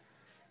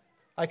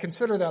 I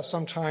consider that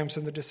sometimes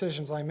in the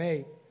decisions I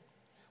make.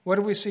 What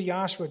do we see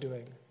Joshua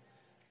doing?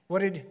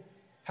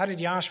 How did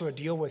Joshua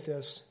deal with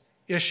this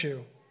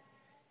issue?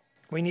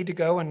 We need to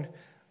go and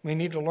we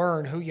need to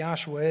learn who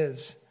Joshua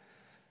is.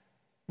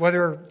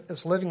 Whether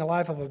it's living a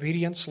life of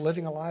obedience,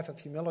 living a life of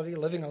humility,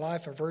 living a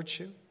life of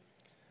virtue.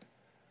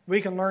 We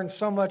can learn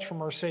so much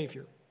from our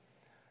Savior.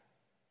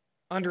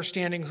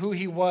 Understanding who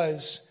he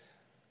was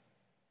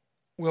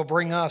will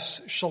bring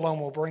us shalom,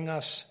 will bring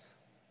us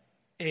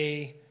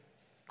a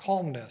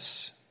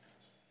calmness.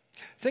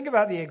 Think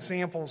about the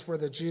examples where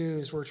the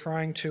Jews were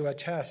trying to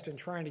attest and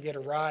trying to get a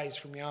rise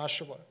from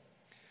Joshua.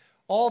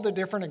 All the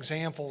different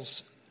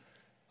examples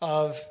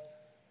of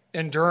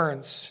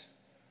endurance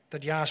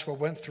that Joshua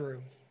went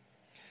through.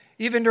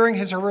 Even during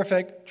his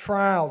horrific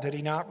trial, did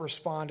he not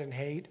respond in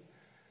hate?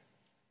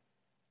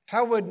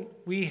 How would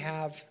we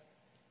have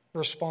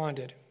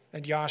responded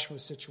in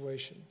Joshua's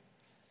situation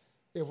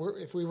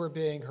if we were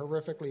being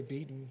horrifically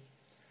beaten,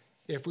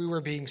 if we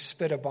were being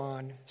spit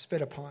upon,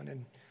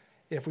 and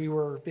if we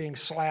were being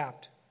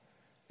slapped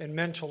and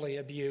mentally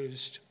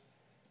abused?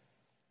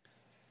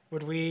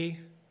 Would we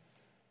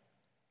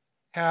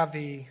have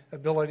the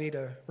ability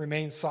to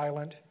remain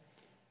silent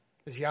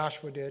as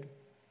Joshua did?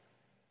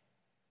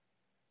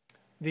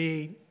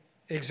 The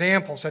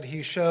examples that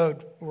he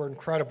showed were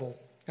incredible,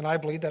 and I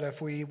believe that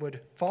if we would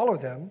follow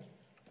them,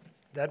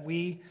 that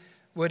we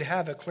would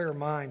have a clear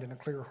mind and a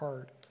clear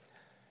heart.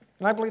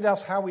 And I believe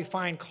that's how we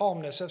find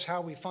calmness, that's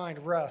how we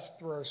find rest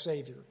through our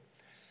Savior.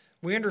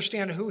 We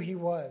understand who he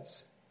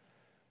was.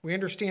 We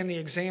understand the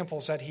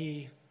examples that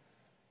he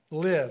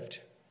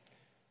lived.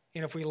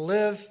 And if we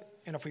live,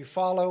 and if we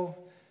follow,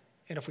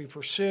 and if we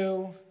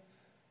pursue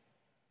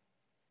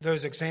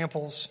those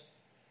examples,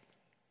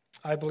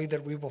 I believe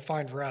that we will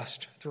find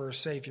rest through our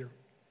Savior.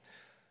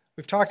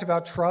 We've talked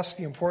about trust,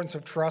 the importance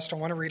of trust. I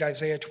want to read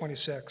Isaiah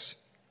 26.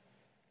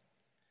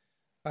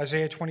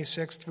 Isaiah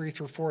 26,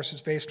 3-4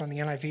 is based on the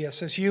NIV. It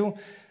says, you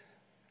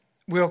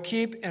will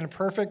keep in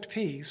perfect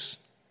peace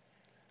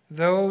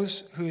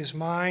those whose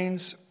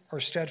minds are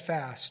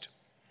steadfast,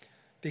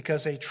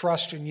 because they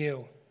trust in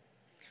you.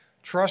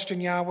 Trust in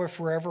Yahweh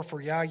forever,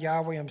 for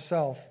Yahweh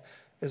himself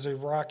is a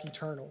rock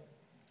eternal.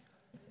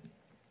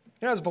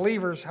 As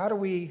believers, how do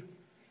we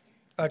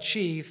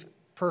achieve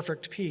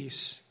perfect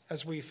peace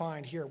as we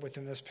find here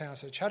within this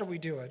passage? How do we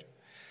do it?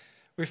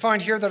 We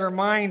find here that our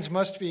minds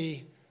must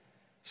be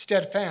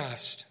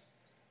steadfast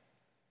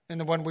in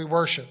the one we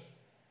worship.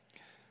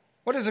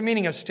 What is the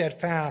meaning of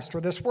steadfast?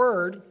 Well, this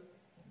word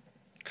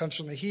comes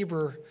from the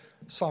Hebrew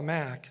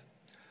samak.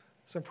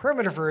 It's a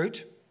primitive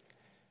root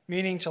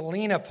meaning to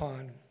lean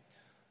upon.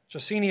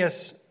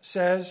 Josenius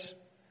says,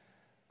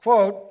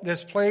 quote,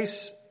 this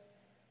place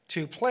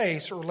to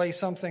place or lay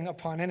something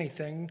upon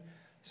anything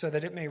so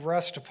that it may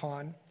rest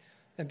upon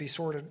and be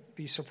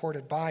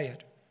supported by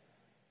it.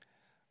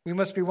 We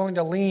must be willing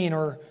to lean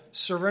or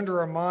surrender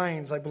our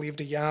minds, I believe,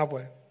 to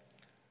Yahweh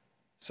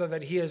so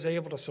that he is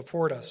able to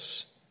support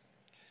us.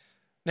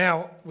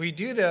 Now, we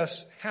do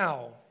this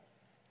how?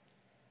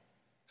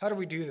 How do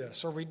we do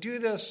this? Or we do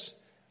this,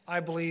 I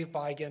believe,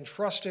 by, again,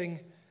 trusting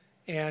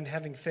and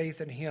having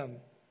faith in him.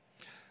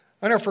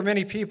 I know for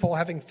many people,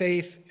 having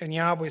faith in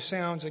Yahweh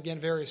sounds, again,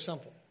 very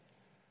simple.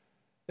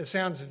 It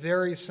sounds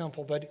very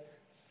simple, but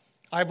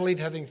I believe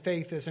having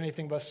faith is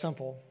anything but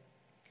simple.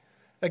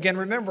 Again,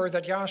 remember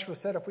that Joshua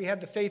said if we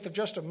had the faith of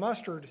just a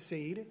mustard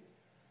seed,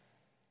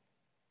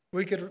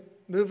 We could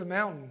move a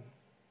mountain.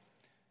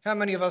 How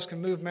many of us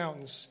can move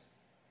mountains?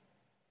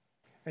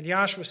 And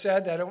Joshua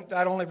said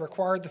that only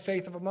required the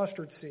faith of a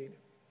mustard seed.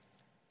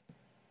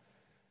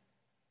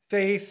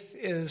 Faith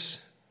is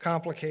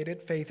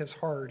complicated. Faith is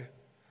hard.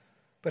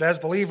 But as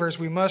believers,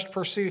 we must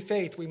pursue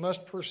faith. We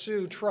must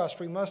pursue trust.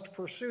 We must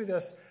pursue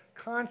this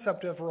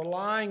concept of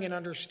relying and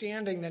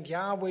understanding that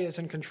Yahweh is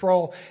in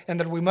control and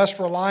that we must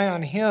rely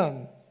on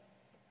Him.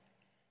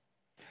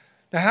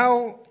 Now,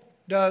 how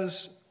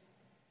does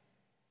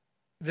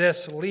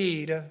this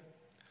lead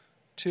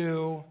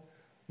to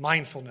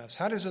mindfulness?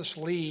 How does this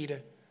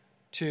lead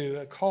to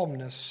a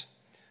calmness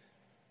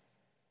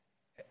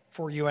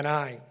for you and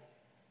I?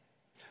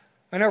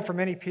 I know for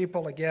many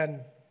people,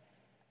 again,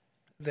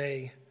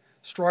 they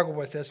struggle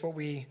with this, but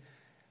we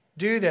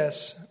do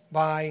this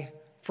by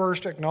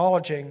first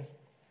acknowledging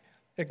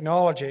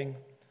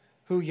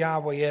who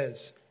Yahweh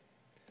is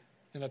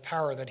and the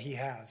power that He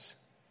has.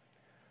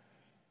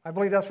 I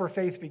believe that's where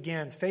faith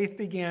begins. Faith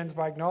begins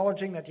by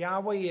acknowledging that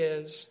Yahweh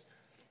is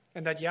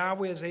and that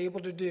Yahweh is able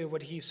to do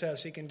what He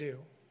says He can do.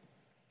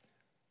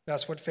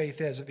 That's what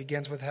faith is. It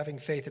begins with having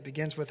faith. It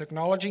begins with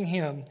acknowledging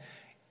Him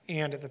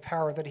and the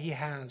power that He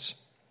has.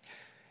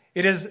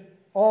 It is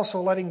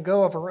also letting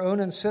go of our own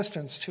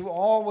insistence to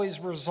always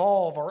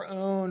resolve our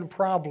own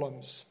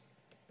problems.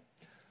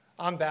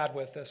 I'm bad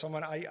with this.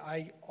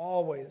 I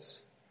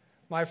always,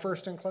 my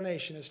first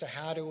inclination is to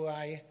how do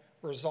I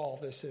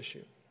resolve this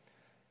issue?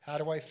 How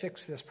do I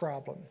fix this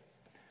problem?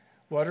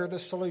 What are the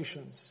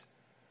solutions?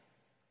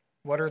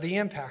 What are the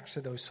impacts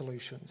of those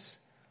solutions?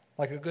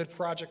 Like a good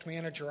project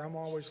manager, I'm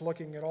always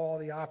looking at all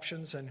the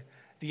options and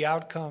the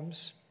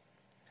outcomes.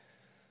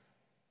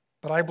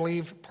 But I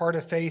believe part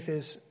of faith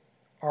is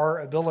our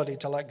ability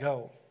to let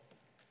go.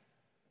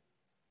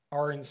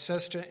 Our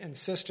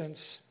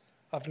insistence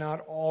of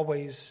not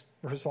always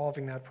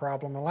resolving that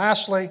problem. And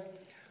lastly,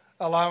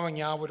 allowing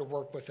Yahweh to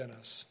work within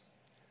us.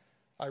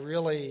 I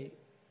really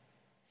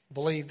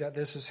believe that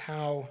this is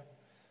how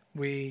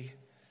we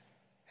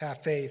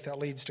have faith that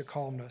leads to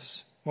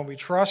calmness. When we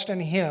trust in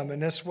Him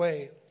in this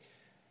way,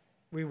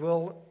 we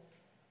will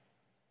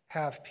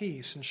have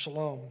peace and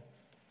shalom.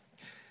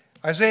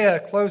 Isaiah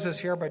closes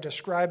here by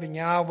describing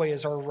Yahweh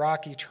as our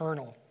rock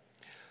eternal.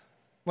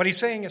 What he's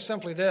saying is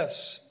simply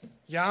this: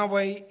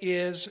 Yahweh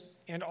is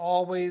and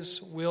always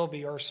will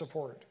be our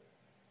support.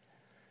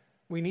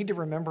 We need to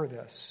remember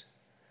this.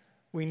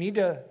 We need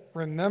to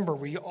remember,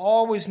 we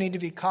always need to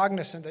be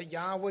cognizant that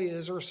Yahweh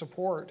is our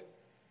support.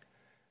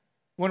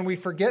 When we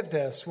forget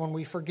this, when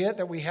we forget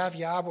that we have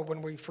Yahweh,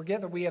 when we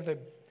forget that we have the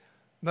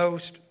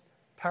most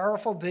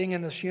powerful being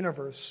in this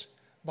universe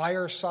by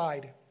our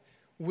side,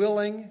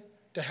 willing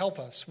to help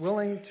us,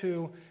 willing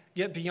to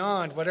get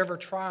beyond whatever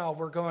trial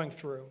we're going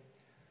through,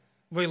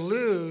 we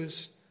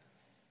lose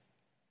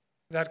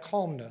that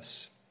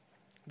calmness,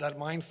 that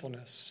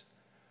mindfulness,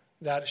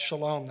 that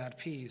shalom, that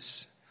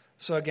peace.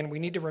 So again, we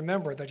need to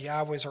remember that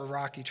Yahweh is our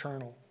rock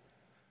eternal,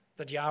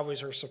 that Yahweh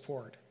is our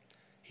support.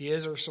 He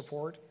is our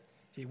support,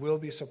 He will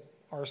be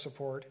our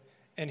support,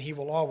 and He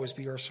will always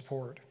be our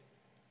support.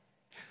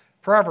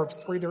 Proverbs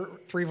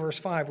 3 verse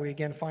 5, we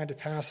again find a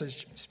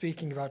passage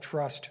speaking about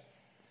trust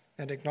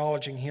and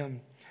acknowledging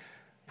Him.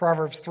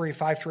 Proverbs 3,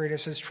 5 through 8, it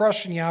says,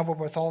 "Trust in Yahweh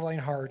with all thine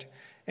heart,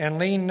 and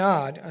lean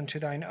not unto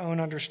thine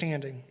own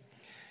understanding.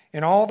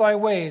 In all thy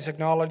ways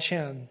acknowledge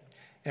Him,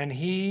 and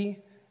He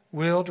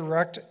will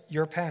direct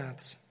your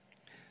paths."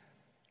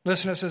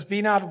 Listen, it says,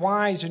 "Be not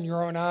wise in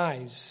your own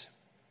eyes.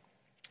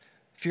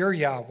 Fear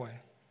Yahweh.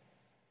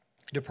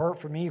 Depart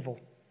from evil.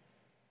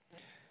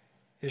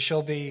 It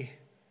shall be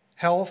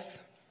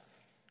health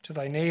to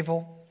thy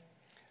navel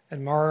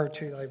and marrow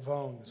to thy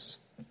bones."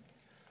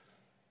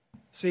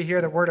 See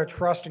here the word of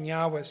trust in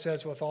Yahweh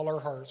says with all our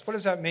hearts. What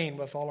does that mean,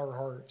 with all our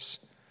hearts?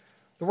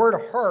 The word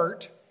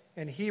heart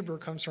in Hebrew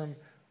comes from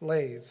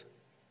lave.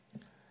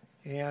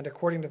 And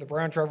according to the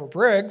Brown Driver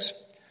Briggs,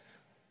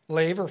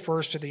 lave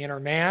refers to the inner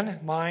man,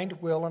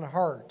 mind, will, and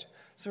heart.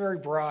 It's a very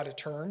broad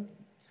term.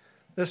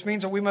 This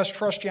means that we must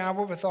trust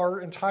Yahweh with our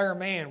entire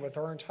man, with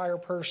our entire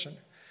person,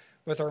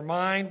 with our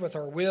mind, with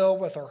our will,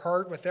 with our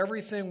heart, with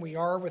everything we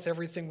are, with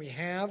everything we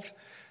have,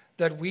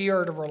 that we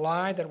are to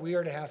rely, that we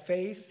are to have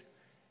faith,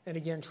 and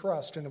again,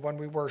 trust in the one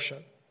we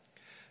worship.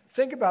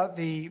 Think about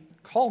the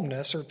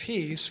calmness or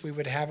peace we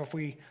would have if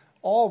we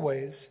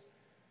always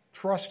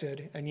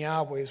trusted in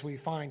Yahweh as we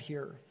find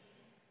here.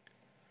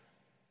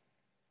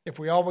 If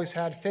we always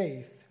had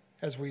faith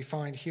as we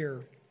find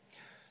here.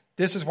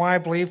 This is why I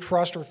believe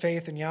trust or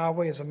faith in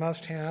Yahweh is a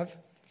must-have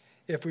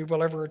if we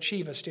will ever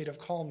achieve a state of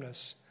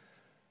calmness,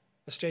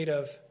 a state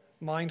of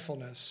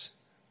mindfulness.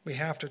 We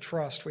have to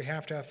trust. We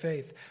have to have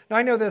faith. Now,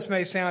 I know this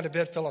may sound a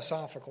bit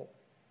philosophical,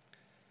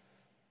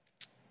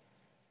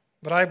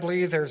 but I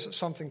believe there's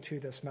something to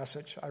this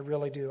message. I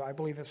really do. I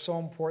believe it's so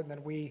important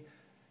that we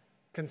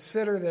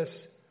consider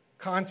this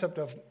concept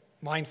of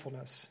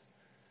mindfulness,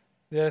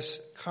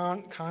 this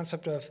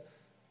concept of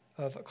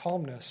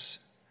calmness,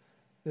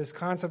 this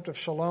concept of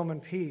shalom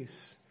and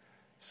peace.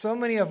 So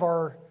many of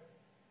our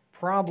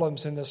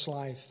problems in this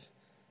life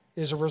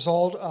is a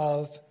result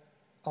of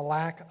a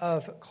lack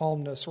of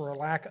calmness or a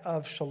lack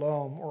of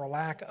shalom or a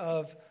lack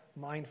of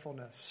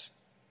mindfulness.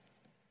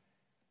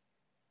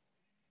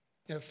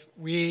 If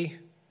we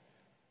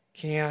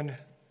can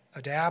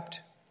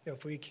adapt,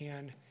 if we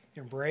can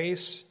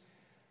embrace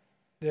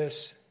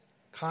this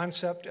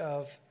concept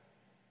of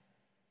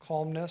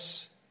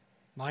calmness,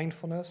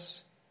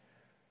 mindfulness,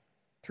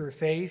 through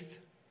faith,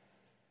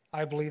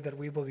 I believe that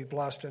we will be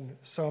blessed in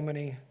so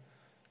many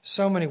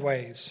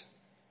ways.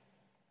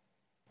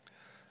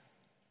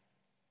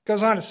 It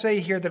goes on to say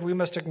here that we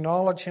must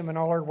acknowledge him in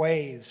all our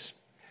ways.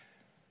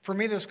 For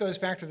me, this goes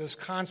back to this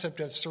concept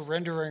of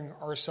surrendering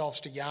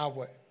ourselves to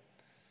Yahweh,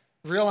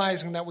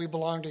 realizing that we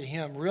belong to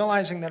him,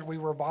 realizing that we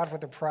were bought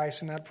with a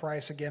price, and that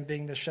price, again,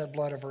 being the shed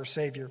blood of our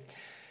Savior.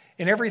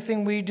 In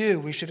everything we do,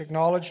 we should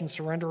acknowledge and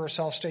surrender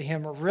ourselves to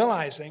him,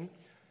 realizing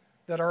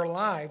that our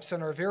lives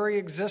and our very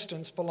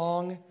existence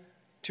belong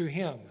to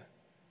him.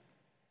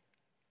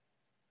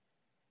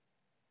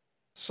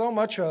 So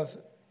much of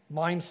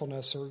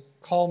mindfulness or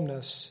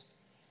calmness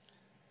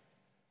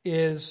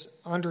is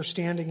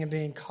understanding and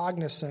being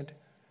cognizant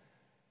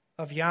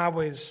of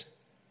Yahweh's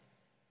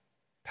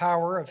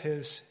power, of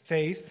his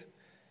faith,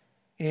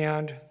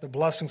 and the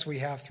blessings we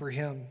have through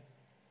him.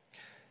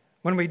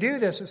 When we do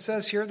this, it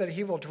says here that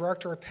he will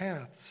direct our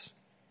paths.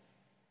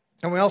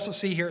 And we also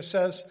see here it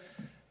says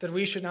that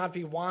we should not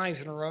be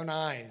wise in our own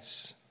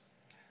eyes.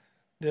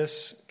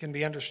 This can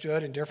be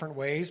understood in different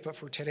ways, but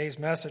for today's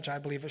message, I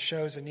believe it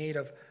shows a need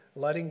of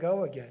letting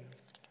go again.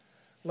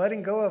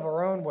 Letting go of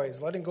our own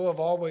ways, letting go of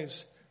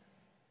always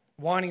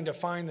wanting to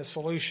find the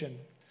solution,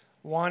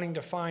 wanting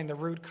to find the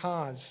root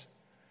cause.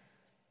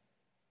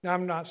 Now,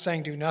 I'm not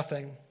saying do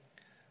nothing,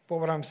 but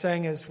what I'm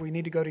saying is we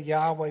need to go to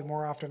Yahweh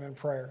more often in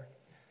prayer.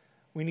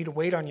 We need to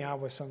wait on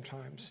Yahweh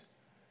sometimes.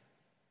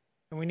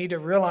 And we need to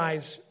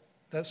realize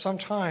that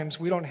sometimes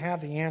we don't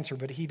have the answer,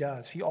 but he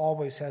does. He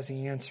always has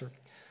the answer.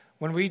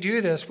 When we do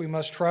this, we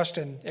must trust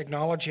and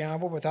acknowledge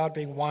Yahweh without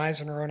being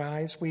wise in our own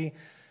eyes. We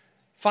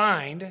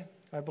find,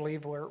 I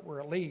believe, where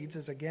it leads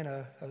is, again,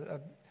 a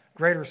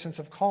greater sense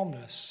of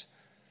calmness,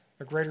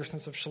 a greater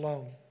sense of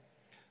shalom,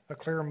 a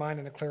clearer mind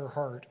and a clearer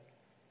heart.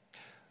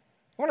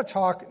 I want to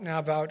talk now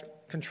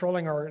about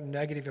controlling our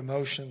negative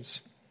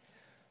emotions.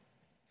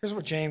 Here's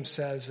what James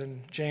says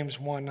in James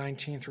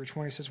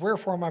 1:19-20. He says,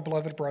 "Wherefore, my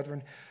beloved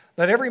brethren,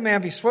 let every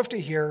man be swift to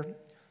hear,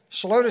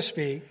 slow to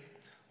speak,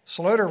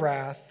 slow to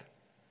wrath,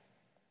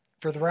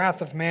 for the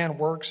wrath of man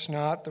works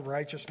not the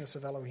righteousness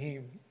of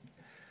Elohim."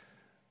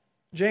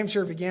 James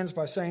here begins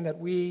by saying that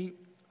we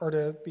are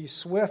to be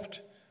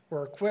swift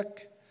or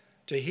quick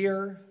to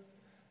hear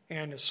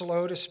and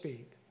slow to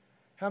speak.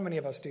 How many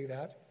of us do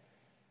that?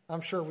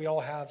 I'm sure we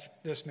all have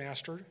this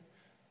mastered,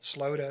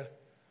 slow to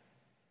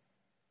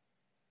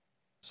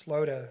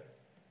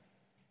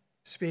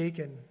speak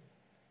and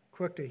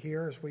quick to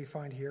hear, as we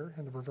find here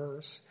in the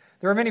reverse.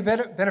 There are many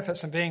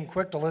benefits in being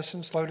quick to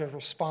listen, slow to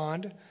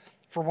respond.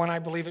 For one, I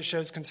believe it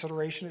shows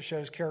consideration. It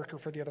shows character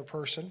for the other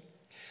person.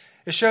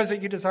 It shows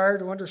that you desire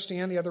to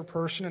understand the other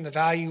person and the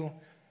value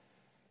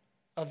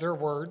of their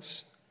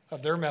words,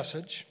 of their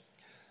message.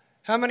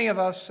 How many of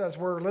us, as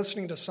we're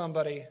listening to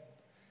somebody,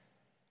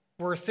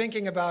 we're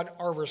thinking about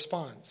our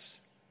response?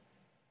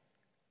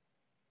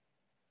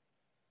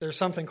 There's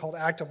something called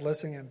active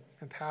listening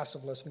and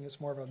passive listening.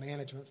 It's more of a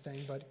management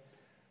thing,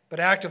 but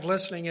active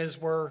listening is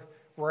we're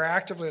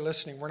actively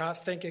listening. We're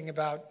not thinking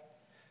about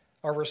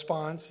our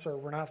response, or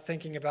we're not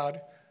thinking about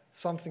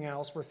something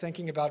else. We're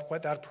thinking about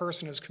what that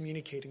person is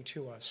communicating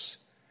to us.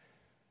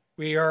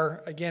 We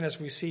are, again, as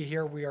we see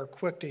here, we are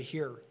quick to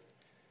hear.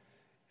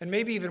 And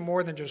maybe even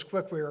more than just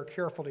quick, we are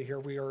careful to hear.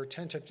 We are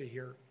attentive to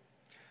hear.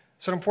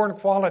 It's an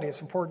important quality. It's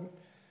an important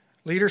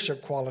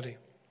leadership quality.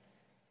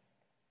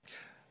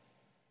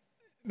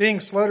 Being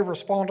slow to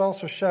respond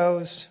also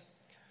shows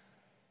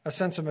a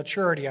sense of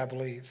maturity, I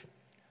believe.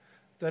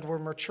 That we're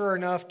mature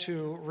enough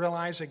to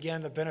realize,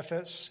 again, the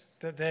benefits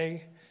that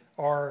they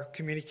are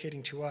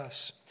communicating to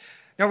us.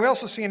 Now, we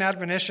also see an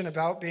admonition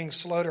about being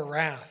slow to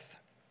wrath.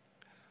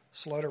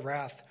 Slow to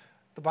wrath.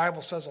 The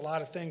Bible says a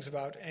lot of things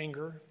about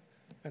anger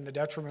and the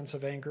detriments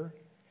of anger.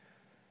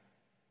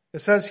 It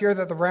says here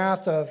that the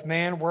wrath of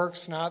man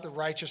works not the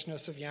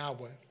righteousness of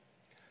Yahweh.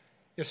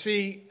 You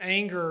see,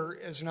 anger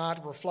is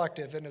not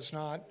reflective and is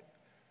not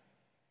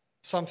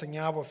something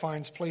Yahweh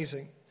finds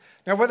pleasing.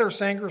 Now, whether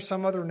it's anger or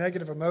some other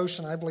negative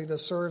emotion, I believe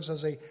this serves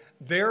as a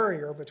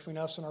barrier between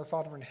us and our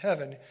Father in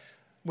heaven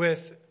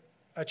with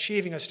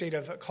achieving a state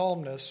of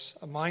calmness,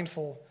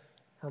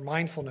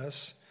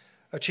 mindfulness,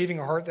 achieving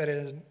a heart that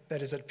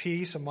is at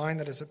peace, a mind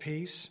that is at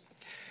peace.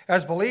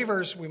 As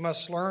believers, we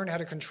must learn how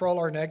to control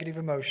our negative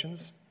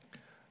emotions,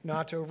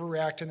 not to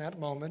overreact in that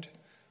moment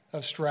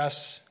of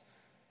stress,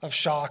 of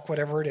shock,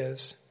 whatever it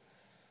is.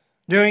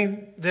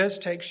 Doing this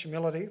takes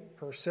humility,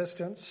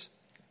 persistence,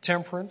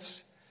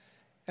 temperance,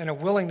 and a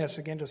willingness,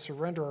 again, to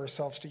surrender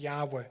ourselves to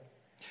Yahweh.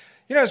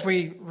 You know, as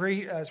we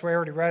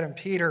already read in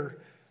Peter,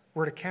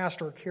 we're to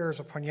cast our cares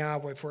upon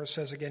Yahweh, for it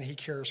says, again, he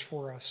cares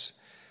for us.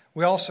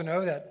 We also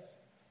know that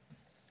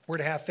we're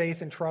to have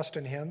faith and trust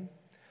in him,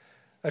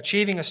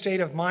 Achieving a state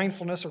of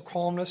mindfulness or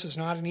calmness is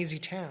not an easy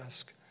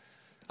task.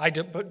 I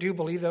do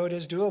believe, though, it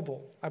is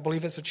doable. I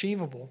believe it's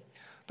achievable.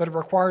 But it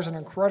requires an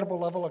incredible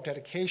level of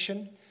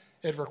dedication.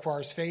 It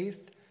requires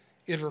faith.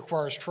 It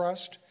requires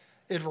trust.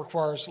 It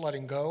requires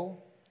letting go.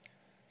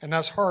 And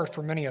that's hard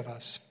for many of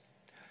us.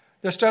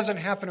 This doesn't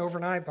happen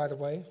overnight, by the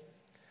way.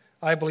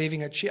 I believe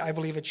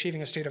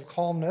achieving a state of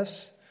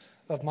calmness,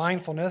 of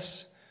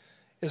mindfulness,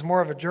 is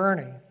more of a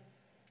journey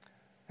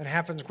and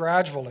happens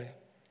gradually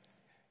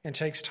and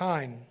takes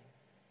time.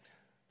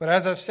 But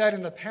as I've said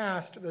in the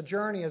past, the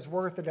journey is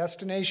worth the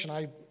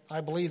destination.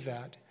 I believe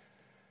that.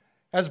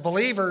 As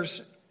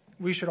believers,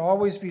 we should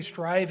always be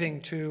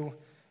striving to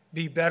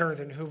be better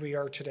than who we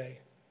are today,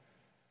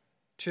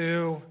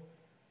 to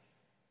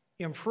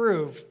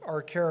improve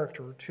our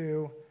character,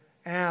 to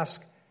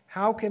ask,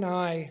 how can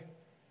I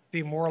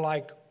be more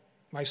like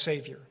my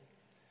Savior?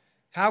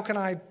 How can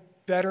I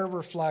better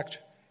reflect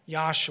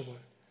Yahshua?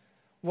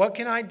 What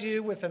can I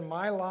do within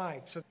my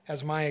life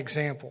as my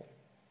example?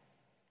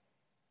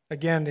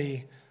 Again,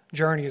 the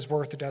journey is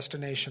worth the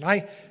destination.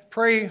 I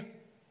pray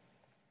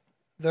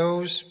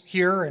those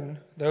here and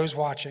those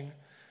watching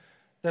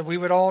that we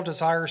would all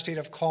desire a state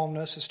of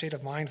calmness, a state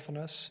of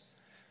mindfulness,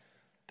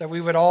 that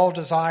we would all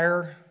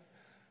desire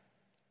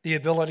the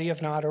ability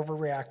of not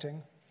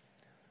overreacting,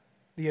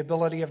 the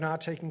ability of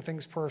not taking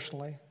things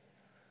personally,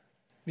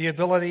 the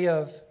ability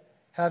of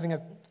having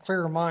a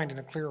clear mind and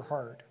a clear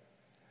heart.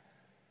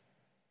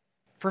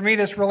 For me,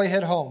 this really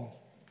hit home,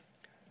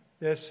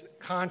 this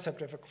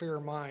concept of a clear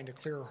mind, a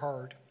clear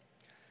heart.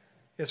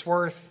 It's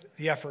worth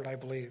the effort, I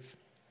believe.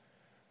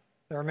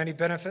 There are many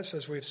benefits,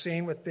 as we've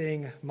seen, with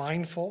being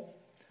mindful.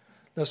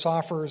 This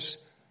offers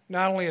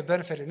not only a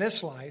benefit in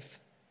this life,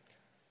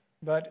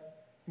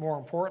 but more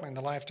importantly, in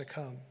the life to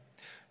come.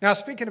 Now,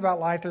 speaking about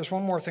life, there's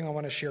one more thing I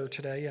want to share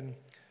today, and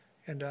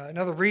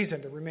another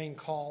reason to remain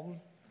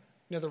calm,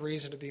 another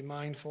reason to be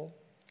mindful.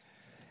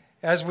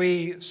 As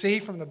we see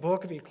from the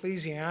book of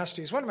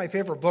Ecclesiastes, one of my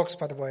favorite books,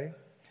 by the way,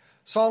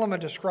 Solomon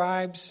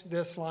describes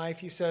this life.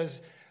 He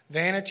says,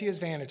 vanity is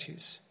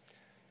vanities.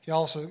 He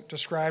also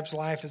describes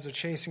life as a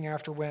chasing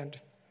after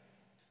wind.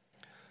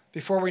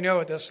 Before we know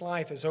it, this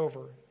life is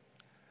over.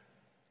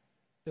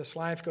 This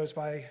life goes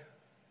by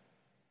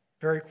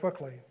very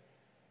quickly.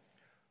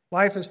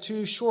 Life is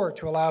too short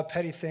to allow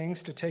petty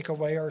things to take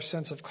away our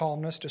sense of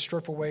calmness, to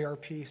strip away our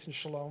peace and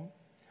shalom.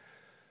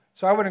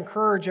 So I would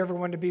encourage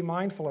everyone to be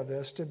mindful of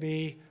this, to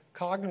be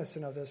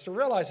cognizant of this, to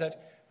realize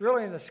that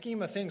really in the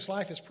scheme of things,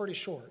 life is pretty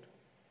short.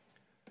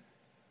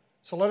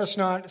 So let us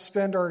not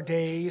spend our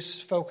days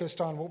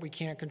focused on what we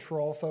can't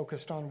control,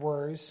 focused on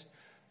worries,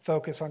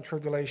 focused on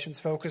tribulations,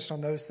 focused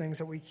on those things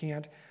that we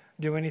can't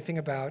do anything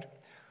about.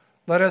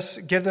 Let us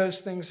give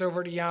those things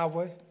over to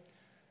Yahweh,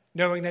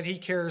 knowing that He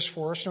cares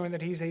for us, knowing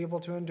that He's able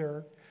to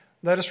endure.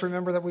 Let us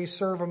remember that we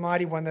serve a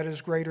mighty one that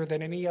is greater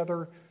than any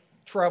other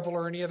trouble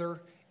or any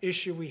other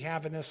issue we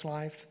have in this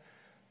life.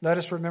 Let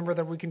us remember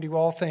that we can do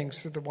all things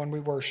through the one we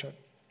worship.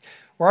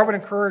 Well, I would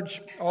encourage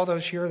all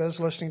those here, those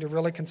listening, to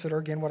really consider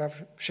again what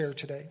I've shared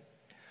today.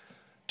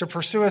 To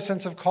pursue a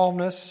sense of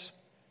calmness,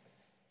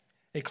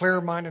 a clear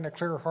mind and a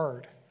clear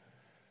heart.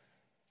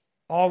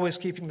 Always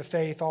keeping the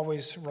faith,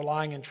 always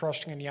relying and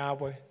trusting in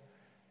Yahweh.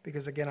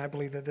 Because again, I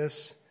believe that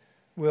this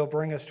will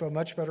bring us to a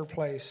much better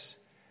place.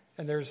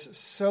 And there's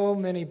so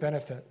many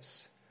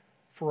benefits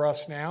for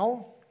us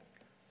now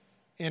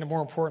and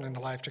more important in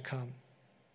the life to come.